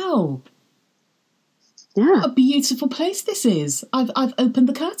 fucking hell. Yeah. What a beautiful place this is. I've opened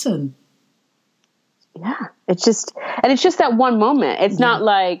the curtain. Yeah. It's just that one moment. It's not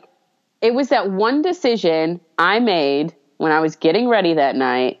like, it was that one decision I made when I was getting ready that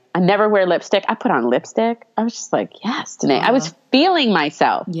night. I never wear lipstick. I put on lipstick. I was just like, yes, Danae. I was feeling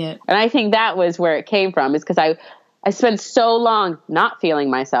myself. Yeah. And I think that was where it came from, is because I spent so long not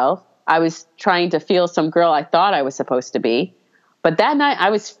feeling myself. I was trying to feel some girl I thought I was supposed to be. But that night I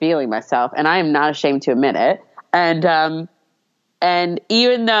was feeling myself, and I am not ashamed to admit it. And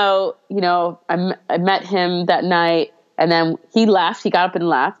even though, you know, I met him that night, and then he left, he got up and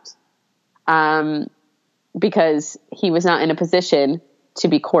left, because he was not in a position to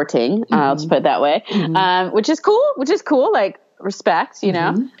be courting. I'll just put it that way, which is cool. Like, respect, you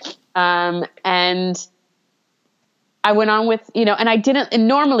know? And I went on with, you know, and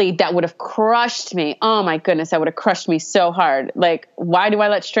normally that would have crushed me. Oh my goodness, that would have crushed me so hard. Like, why do I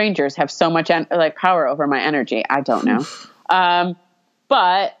let strangers have so much power over my energy? I don't know.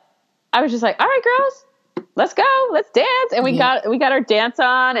 But I was just like, all right, girls, let's go, let's dance. And we got our dance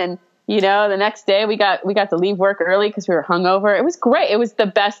on, and, you know, the next day we got to leave work early because we were hungover. It was great. It was the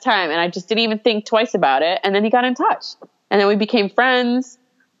best time. And I just didn't even think twice about it. And then he got in touch, and then we became friends.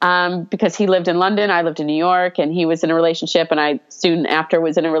 Because he lived in London, I lived in New York, and he was in a relationship, and I soon after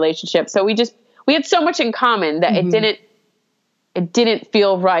was in a relationship. So we had so much in common that it didn't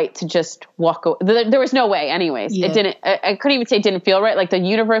feel right to just walk away. There was no way anyways. Yeah. I couldn't even say it didn't feel right. Like, the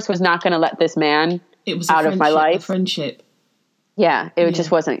universe was not going to let this man out of my life. A friendship. Yeah, it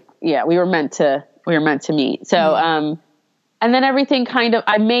just wasn't. Yeah, we were meant to meet. So, and then everything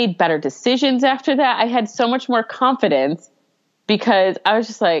I made better decisions after that. I had so much more confidence because I was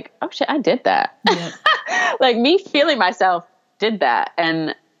just like, oh shit, I did that. Yeah. Like me feeling myself did that.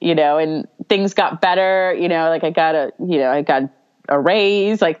 And, and things got better, like I got a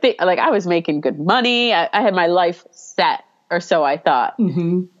raise, like I was making good money. I had my life set, or so I thought.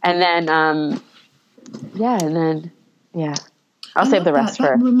 Mm-hmm. And then, I'll save the rest for.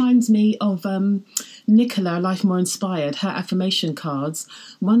 That reminds me of Nicola, Life More Inspired, her affirmation cards.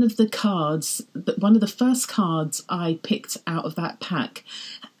 One of the first cards I picked out of that pack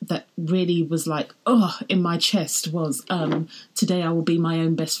that really was like, in my chest was, today I will be my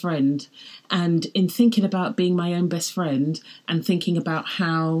own best friend. And in thinking about being my own best friend and thinking about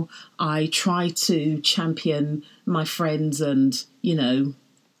how I try to champion my friends and,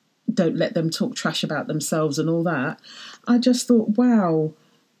 don't let them talk trash about themselves and all that, I just thought, wow,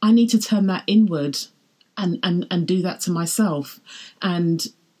 I need to turn that inward and do that to myself. And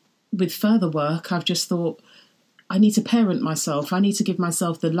with further work, I've just thought, I need to parent myself. I need to give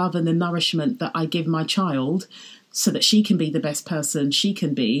myself the love and the nourishment that I give my child so that she can be the best person she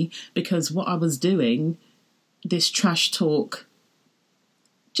can be. Because what I was doing, this trash talk,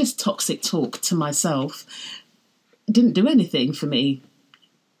 just toxic talk to myself, didn't do anything for me.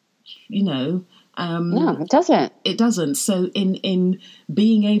 No, it doesn't. It doesn't. So in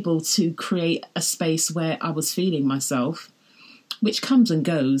being able to create a space where I was feeling myself, which comes and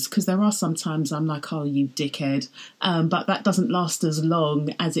goes, because there are some times I'm like, oh, you dickhead. But that doesn't last as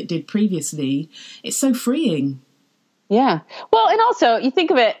long as it did previously. It's so freeing. Yeah. Well, and also you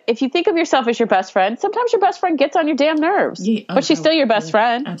think of it, if you think of yourself as your best friend, sometimes your best friend gets on your damn nerves, but she's still your best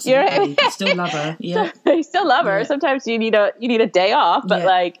friend. Absolutely. You still love her. Yeah. You still love her. Sometimes you need a day off,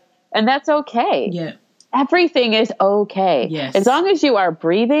 but and that's okay. Yeah. Everything is okay. Yes. As long as you are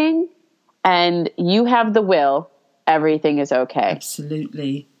breathing and you have the will, everything is okay.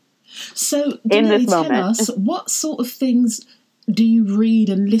 Absolutely. So, in this tell moment, us, what sort of things do you read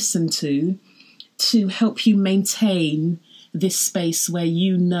and listen to help you maintain this space where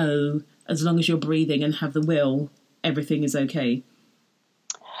as long as you're breathing and have the will, everything is okay?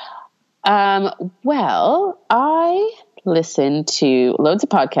 Well, I listen to loads of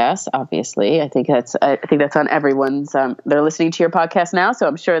podcasts, obviously. I think that's on everyone's, they're listening to your podcast now, so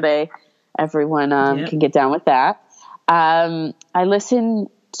I'm sure everyone can get down with that. I listen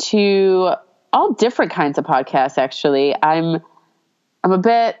to all different kinds of podcasts, actually. I'm a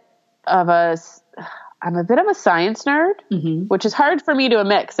bit of a science nerd, mm-hmm. which is hard for me to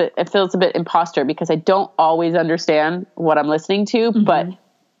admit because it feels a bit imposter because I don't always understand what I'm listening to, mm-hmm. but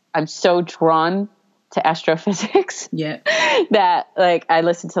I'm so drawn to astrophysics that I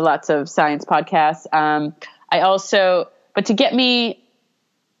listen to lots of science podcasts. But to get me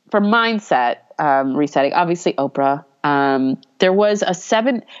for mindset resetting, obviously Oprah. I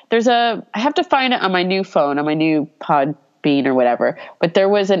have to find it on my new phone, on my new Podbean or whatever, but there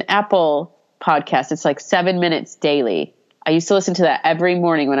was an Apple podcast. It's 7 minutes daily. I used to listen to that every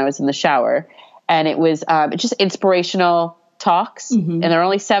morning when I was in the shower, and it was just inspirational talks, mm-hmm. and they're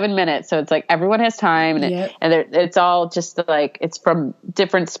only 7 minutes, so it's everyone has time, and it's all just it's from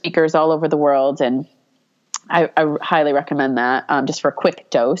different speakers all over the world, and I highly recommend that just for a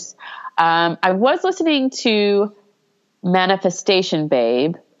quick dose. I was listening to Manifestation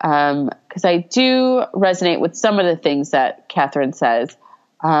Babe because I do resonate with some of the things that Catherine says,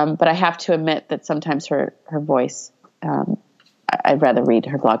 but I have to admit that sometimes her voice, I'd rather read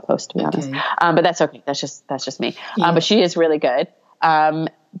her blog post, to be honest. But that's okay. That's just me. Yeah. But she is really good.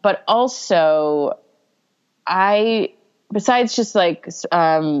 But also besides just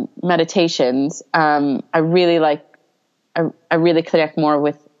meditations, I really connect more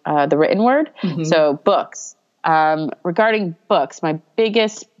with the written word. Mm-hmm. So books. Regarding books, my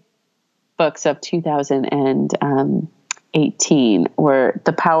biggest books of 2018 were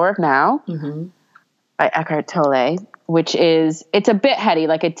The Power of Now, mm-hmm. by Eckhart Tolle, which it's a bit heady.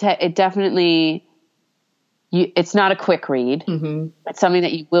 It definitely, it's not a quick read. Mm-hmm. It's something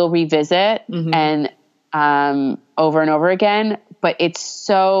that you will revisit mm-hmm. and over and over again, but it's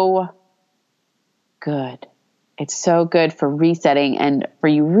so good. It's so good for resetting and for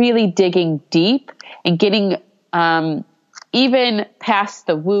you really digging deep and getting even past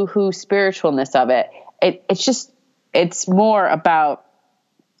the woohoo spiritualness of it. It's more about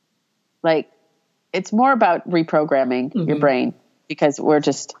reprogramming mm-hmm. your brain, because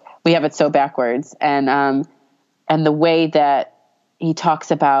we have it so backwards. And the way that he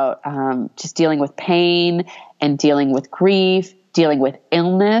talks about just dealing with pain and dealing with grief, dealing with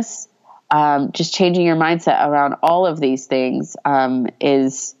illness, just changing your mindset around all of these things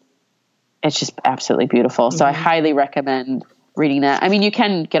it's just absolutely beautiful. So I highly recommend reading that. I mean, you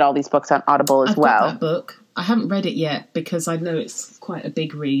can get all these books on Audible as well. I've got that book. I haven't read it yet because I know it's quite a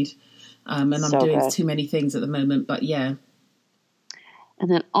big read, and I'm doing too many things at the moment. But yeah.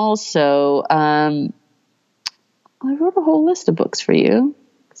 And then also, I wrote a whole list of books for you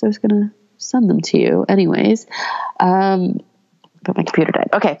because I was going to send them to you anyways. But my computer died.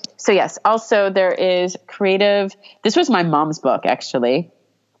 Okay. So yes, also there is Creative. This was my mom's book actually.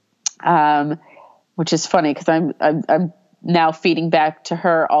 Which is funny because I'm now feeding back to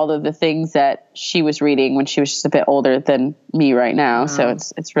her all of the things that she was reading when she was just a bit older than me right now. Wow. So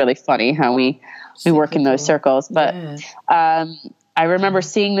it's really funny how we work in those circles. But I remember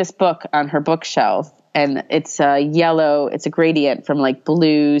seeing this book on her bookshelf, and it's yellow. It's a gradient from like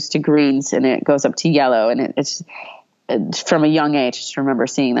blues to greens, and it goes up to yellow. And it's from a young age. I just remember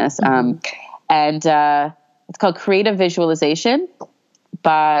seeing this. And it's called Creative Visualization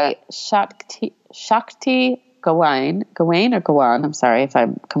by Shakti Gawain. I'm sorry if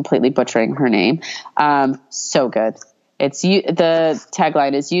I'm completely butchering her name. So good. The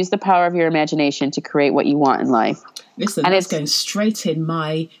tagline is use the power of your imagination to create what you want in life. Listen, and it's going straight in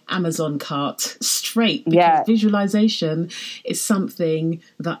my Amazon cart, because visualization is something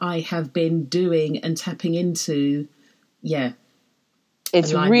that I have been doing and tapping into. Yeah.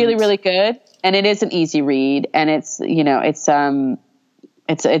 It's really, really good. And it is an easy read. And it's a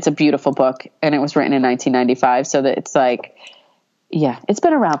beautiful book, and it was written in 1995. So that it's like, it's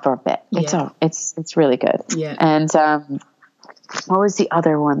been around for a bit. It's really good. Yeah. And, what was the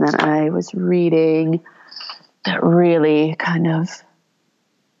other one that I was reading that really kind of,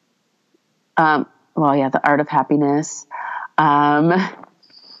 The Art of Happiness. What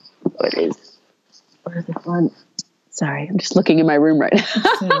is the one? Sorry, I'm just looking in my room right now.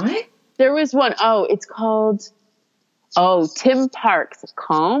 All right. There was one. Oh, it's called, Tim Parks,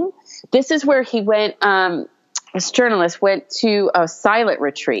 Calm. This is where he went, this journalist went to a silent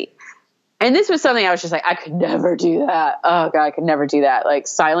retreat. And this was something I was just like, I could never do that. Oh God, I could never do that. Like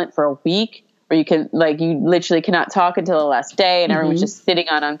silent for a week where you literally cannot talk until the last day, and everyone's just sitting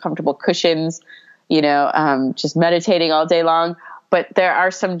on uncomfortable cushions, just meditating all day long. But there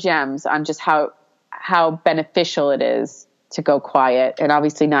are some gems on just how beneficial it is to go quiet. And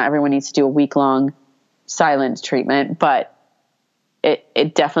obviously not everyone needs to do a week-long silent treatment, but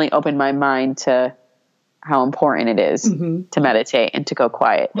it definitely opened my mind to how important it is to meditate and to go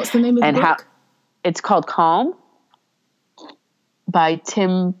quiet. What's the name of the book? It's called Calm by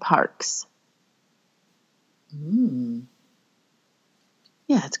Tim Parks.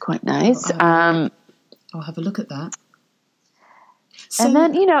 Yeah, it's quite nice. I'll have a look at that. So, and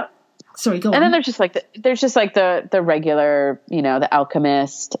then, sorry, go on. And then there's just like the regular, The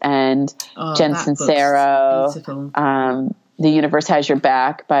Alchemist and Jen Sincero. The Universe Has Your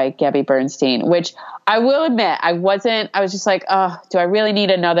Back by Gabby Bernstein, which I will admit I was just like, do I really need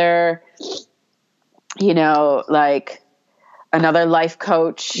another, another life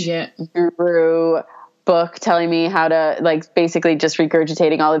coach guru book telling me how to basically just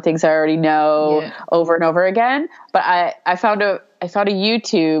regurgitating all the things I already know over and over again. But I found a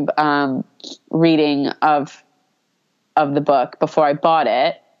YouTube reading of the book before I bought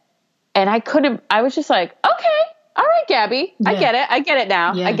it, and I was just like, okay. All right, Gabby, I get it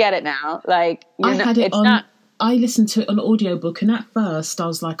now. I get it now. Like, I listened to it on audiobook, and at first I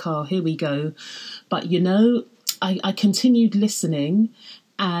was like, oh, here we go. But, I continued listening,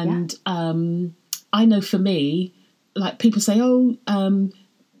 and I know for me, like people say,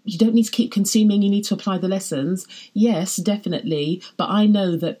 you don't need to keep consuming, you need to apply the lessons. Yes, definitely. But I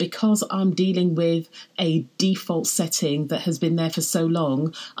know that because I'm dealing with a default setting that has been there for so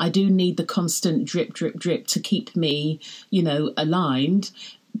long, I do need the constant drip, drip, drip to keep me, aligned.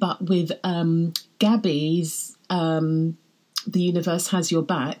 But with Gabby's The Universe Has Your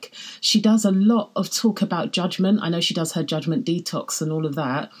Back, she does a lot of talk about judgment. I know she does her judgment detox and all of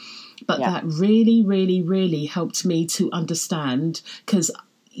that. But that really, really, really helped me to understand, because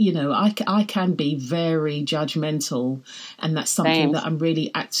I can be very judgmental, and that's something that I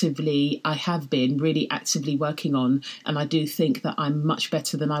have been really actively working on. And I do think that I'm much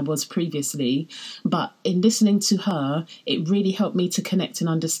better than I was previously. But in listening to her, it really helped me to connect and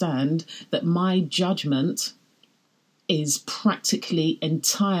understand that my judgment is practically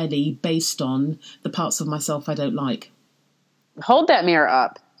entirely based on the parts of myself I don't like. Hold that mirror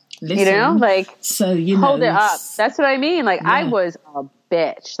up. Listen, hold it up. That's what I mean. I was a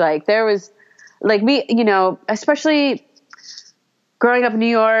bitch. There was me, especially growing up in New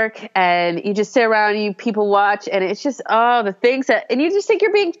York, and you just sit around and people watch, and it's just, the things and you just think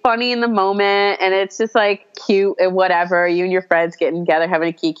you're being funny in the moment, and it's just like cute and whatever. You and your friends getting together, having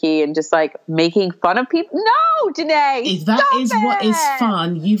a kiki, and just like making fun of people. No, Janae, if that is what is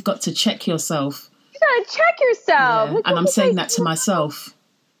fun, you've got to check yourself. You gotta check yourself. Yeah. And I'm saying that to myself.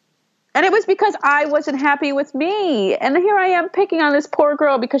 And it was because I wasn't happy with me. And here I am picking on this poor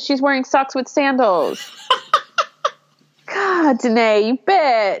girl because she's wearing socks with sandals. God, Danae, you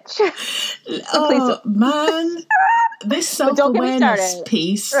bitch. Oh, man. This self-awareness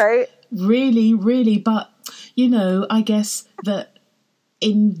piece, right? Really, really. But, I guess that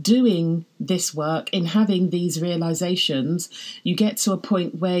in doing this work, in having these realizations, you get to a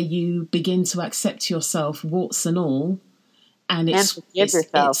point where you begin to accept yourself, warts and all. And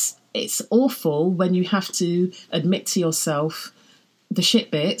it's awful when you have to admit to yourself the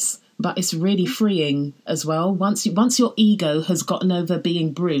shit bits, but it's really freeing as well. Once your ego has gotten over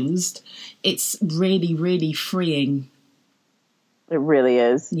being bruised, it's really, really freeing. It really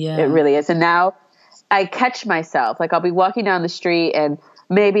is. Yeah. It really is. And now I catch myself. Like, I'll be walking down the street and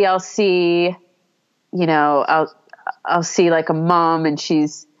maybe I'll see, I'll see like a mom and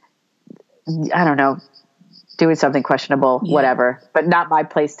she's, I don't know, doing something questionable, whatever, but not my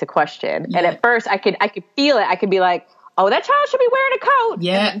place to question. Yeah. And at first I could feel it. I could be like, oh, that child should be wearing a coat.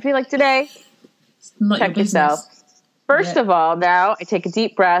 Yeah. And be like, today, check yourself. First of all, now I take a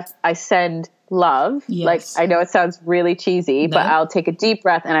deep breath. I send love. Yes. Like, I know it sounds really cheesy, but I'll take a deep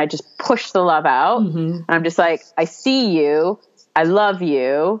breath and I just push the love out. Mm-hmm. And I'm just like, I see you. I love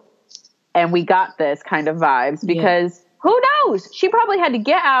you. And we got this kind of vibes, because who knows? She probably had to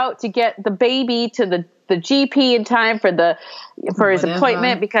get out to get the baby to the GP in time for his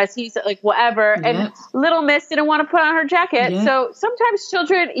appointment, because he's like, whatever. Yep. And little miss didn't want to put on her jacket. Yep. So sometimes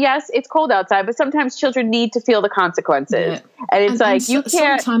children, yes, it's cold outside, but sometimes children need to feel the consequences. Yep. And it's like, you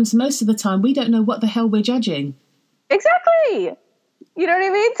can't. Sometimes, most of the time, we don't know what the hell we're judging. Exactly. You know what I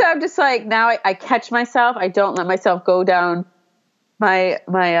mean? So I'm just like, now I catch myself. I don't let myself go down my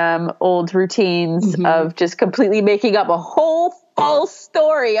old routines of just completely making up a whole false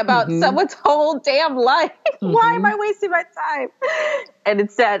story about someone's whole damn life. Why am I wasting my time? And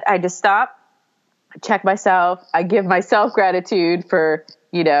instead, I just stop, check myself. I give myself gratitude for,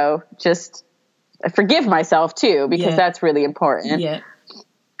 just I forgive myself too, because that's really important. Yeah.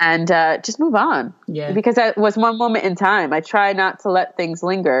 And just move on. Yeah. Because that was one moment in time. I try not to let things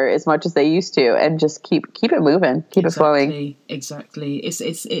linger as much as they used to, and just keep it moving, keep it flowing. Exactly.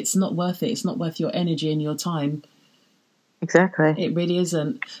 It's not worth it. It's not worth your energy and your time. Exactly. It really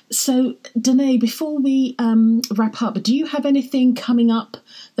isn't. So, Danae, before we wrap up, do you have anything coming up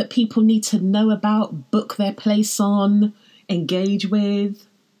that people need to know about, book their place on, engage with?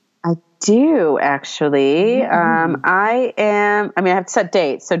 I do, actually. I have to set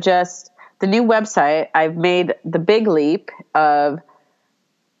dates. So just the new website, I've made the big leap of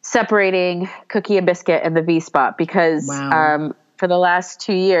separating Cookie and Biscuit and the V-Spot, because for the last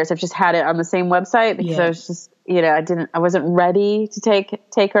 2 years, I've just had it on the same website, because I was just, I wasn't ready to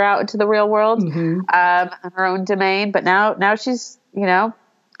take her out into the real world, on her own domain. But now she's,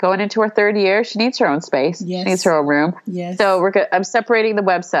 going into her third year. She needs her own space. Yes. She needs her own room. Yes. So I'm separating the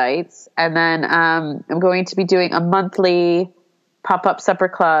websites, and then I'm going to be doing a monthly pop-up supper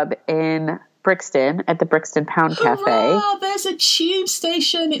club in Brixton at the Brixton Pound Cafe. Oh, there's a tube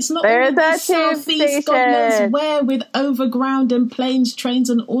station. It's not only the southeast, God knows where, with overground and planes, trains,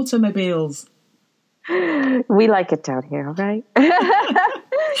 and automobiles. We like it down here, right? I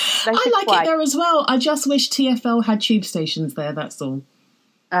like it there as well. I just wish TfL had tube stations there, that's all.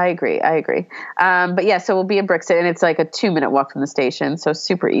 I agree. But yeah, so we'll be in Brixton, and it's like a 2-minute walk from the station. So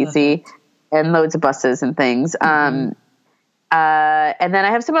super easy, and loads of buses and things. And then I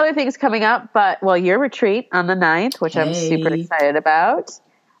have some other things coming up, but your retreat on the 9th, which I'm super excited about.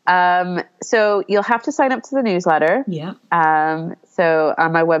 So you'll have to sign up to the newsletter. Yeah. So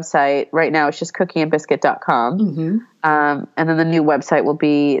on my website right now, it's just cookieandbiscuit.com. And then the new website will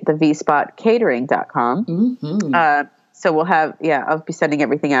be thevspotcatering.com. So we'll have, I'll be sending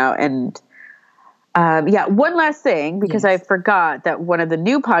everything out. And, one last thing, because I forgot that one of the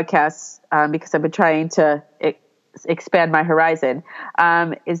new podcasts, because I've been trying to expand my horizon,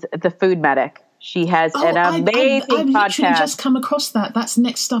 is the Food Medic. She has an amazing podcast. I've literally just come across that. That's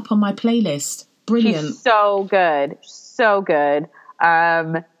next up on my playlist. Brilliant. She's so good. So good.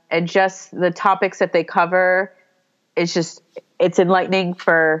 And just the topics that they cover, it's enlightening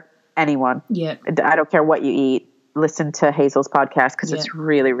for anyone. Yeah. I don't care what you eat. Listen to Hazel's podcast, because it's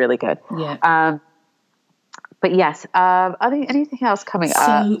really, really good. Yeah. But yes, anything else coming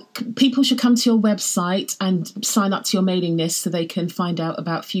up? So people should come to your website and sign up to your mailing list so they can find out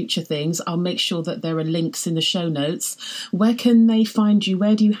about future things. I'll make sure that there are links in the show notes. Where can they find you?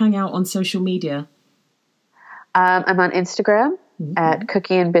 Where do you hang out on social media? I'm on Instagram at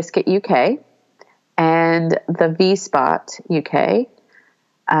Cookie and Biscuit UK and the V Spot UK.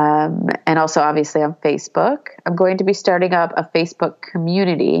 And also obviously on Facebook. I'm going to be starting up a Facebook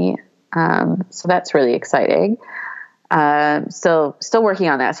community. So that's really exciting. Still working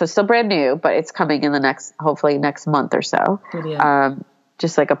on that. So it's still brand new, but it's coming in hopefully next month or so.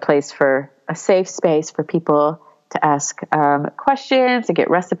 Just like a safe space for people to ask, questions, to get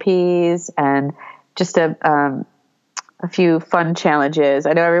recipes, and just a few fun challenges.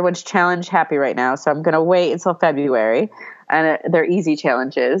 I know everyone's challenge happy right now, so I'm going to wait until February, and they're easy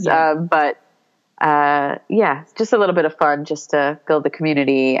challenges. But just a little bit of fun just to build the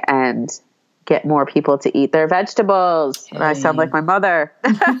community and get more people to eat their vegetables. Hey. I sound like my mother.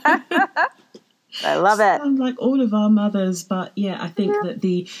 I love it. Sound like all of our mothers, but I think that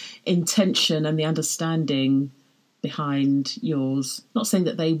the intention and the understanding behind yours, not saying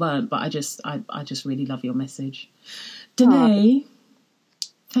that they weren't, but I just really love your message. Danae,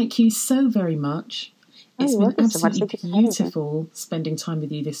 thank you so very much. It's been absolutely beautiful spending time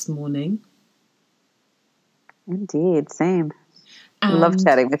with you this morning. Indeed, same. I love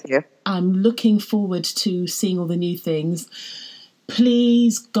chatting with you. I'm looking forward to seeing all the new things.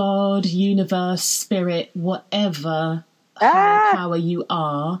 Please, God, universe, spirit, whatever higher power you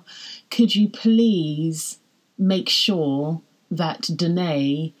are, could you please make sure that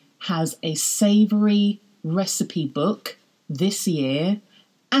Danae has a savoury recipe book this year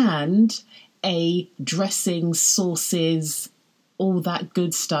and a dressing, sauces, all that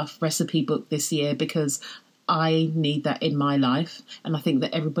good stuff recipe book this year, because I need that in my life, and I think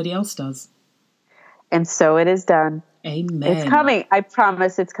that everybody else does. And so it is done. Amen. It's coming. I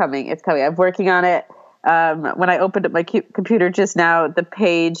promise it's coming. It's coming. I'm working on it. When I opened up my computer just now, the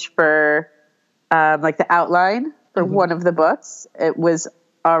page for like the outline for one of the books, it was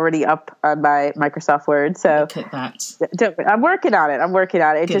already up on my Microsoft Word. So look at that. I'm working on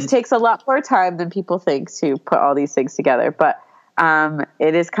it. It just takes a lot more time than people think to put all these things together. But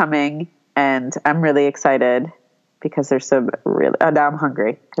it is coming, and I'm really excited because there's some really, now I'm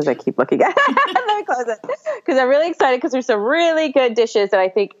hungry because I keep looking at it. Let me close it. Because I'm really excited because there's some really good dishes that I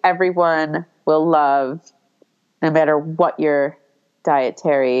think everyone will love, no matter what your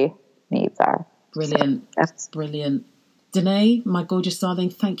dietary needs are. Brilliant. So brilliant. Danae, my gorgeous darling,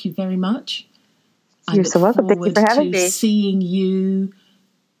 thank you very much. You're so welcome. Thank you for having me. Seeing you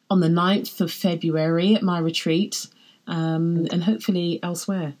on the 9th of February at my retreat, and hopefully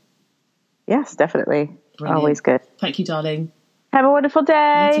elsewhere. Yes, definitely. Brilliant. Always good. Thank you, darling. Have a wonderful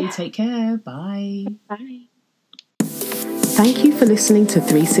day. You too. Take care. Bye. Bye. Thank you for listening to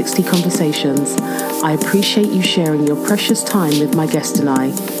 360 Conversations. I appreciate you sharing your precious time with my guest and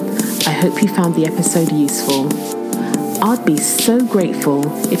I hope you found the episode useful. I'd be so grateful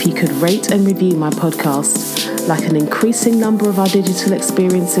if you could rate and review my podcast. Like an increasing number of our digital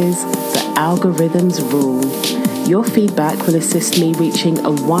experiences, the algorithms rule. Your feedback will assist me reaching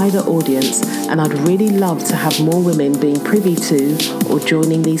a wider audience, and I'd really love to have more women being privy to or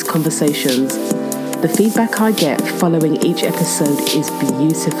joining these conversations. The feedback I get following each episode is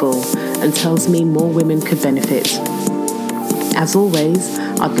beautiful and tells me more women could benefit. As always,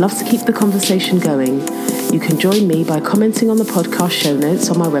 I'd love to keep the conversation going. You can join me by commenting on the podcast show notes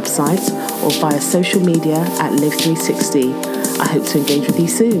on my website or via social media at Live360. I hope to engage with you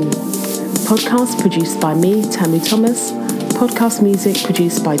soon. Podcast produced by me, Tamu Thomas. Podcast music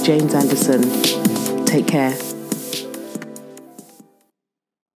produced by James Anderson. Take care.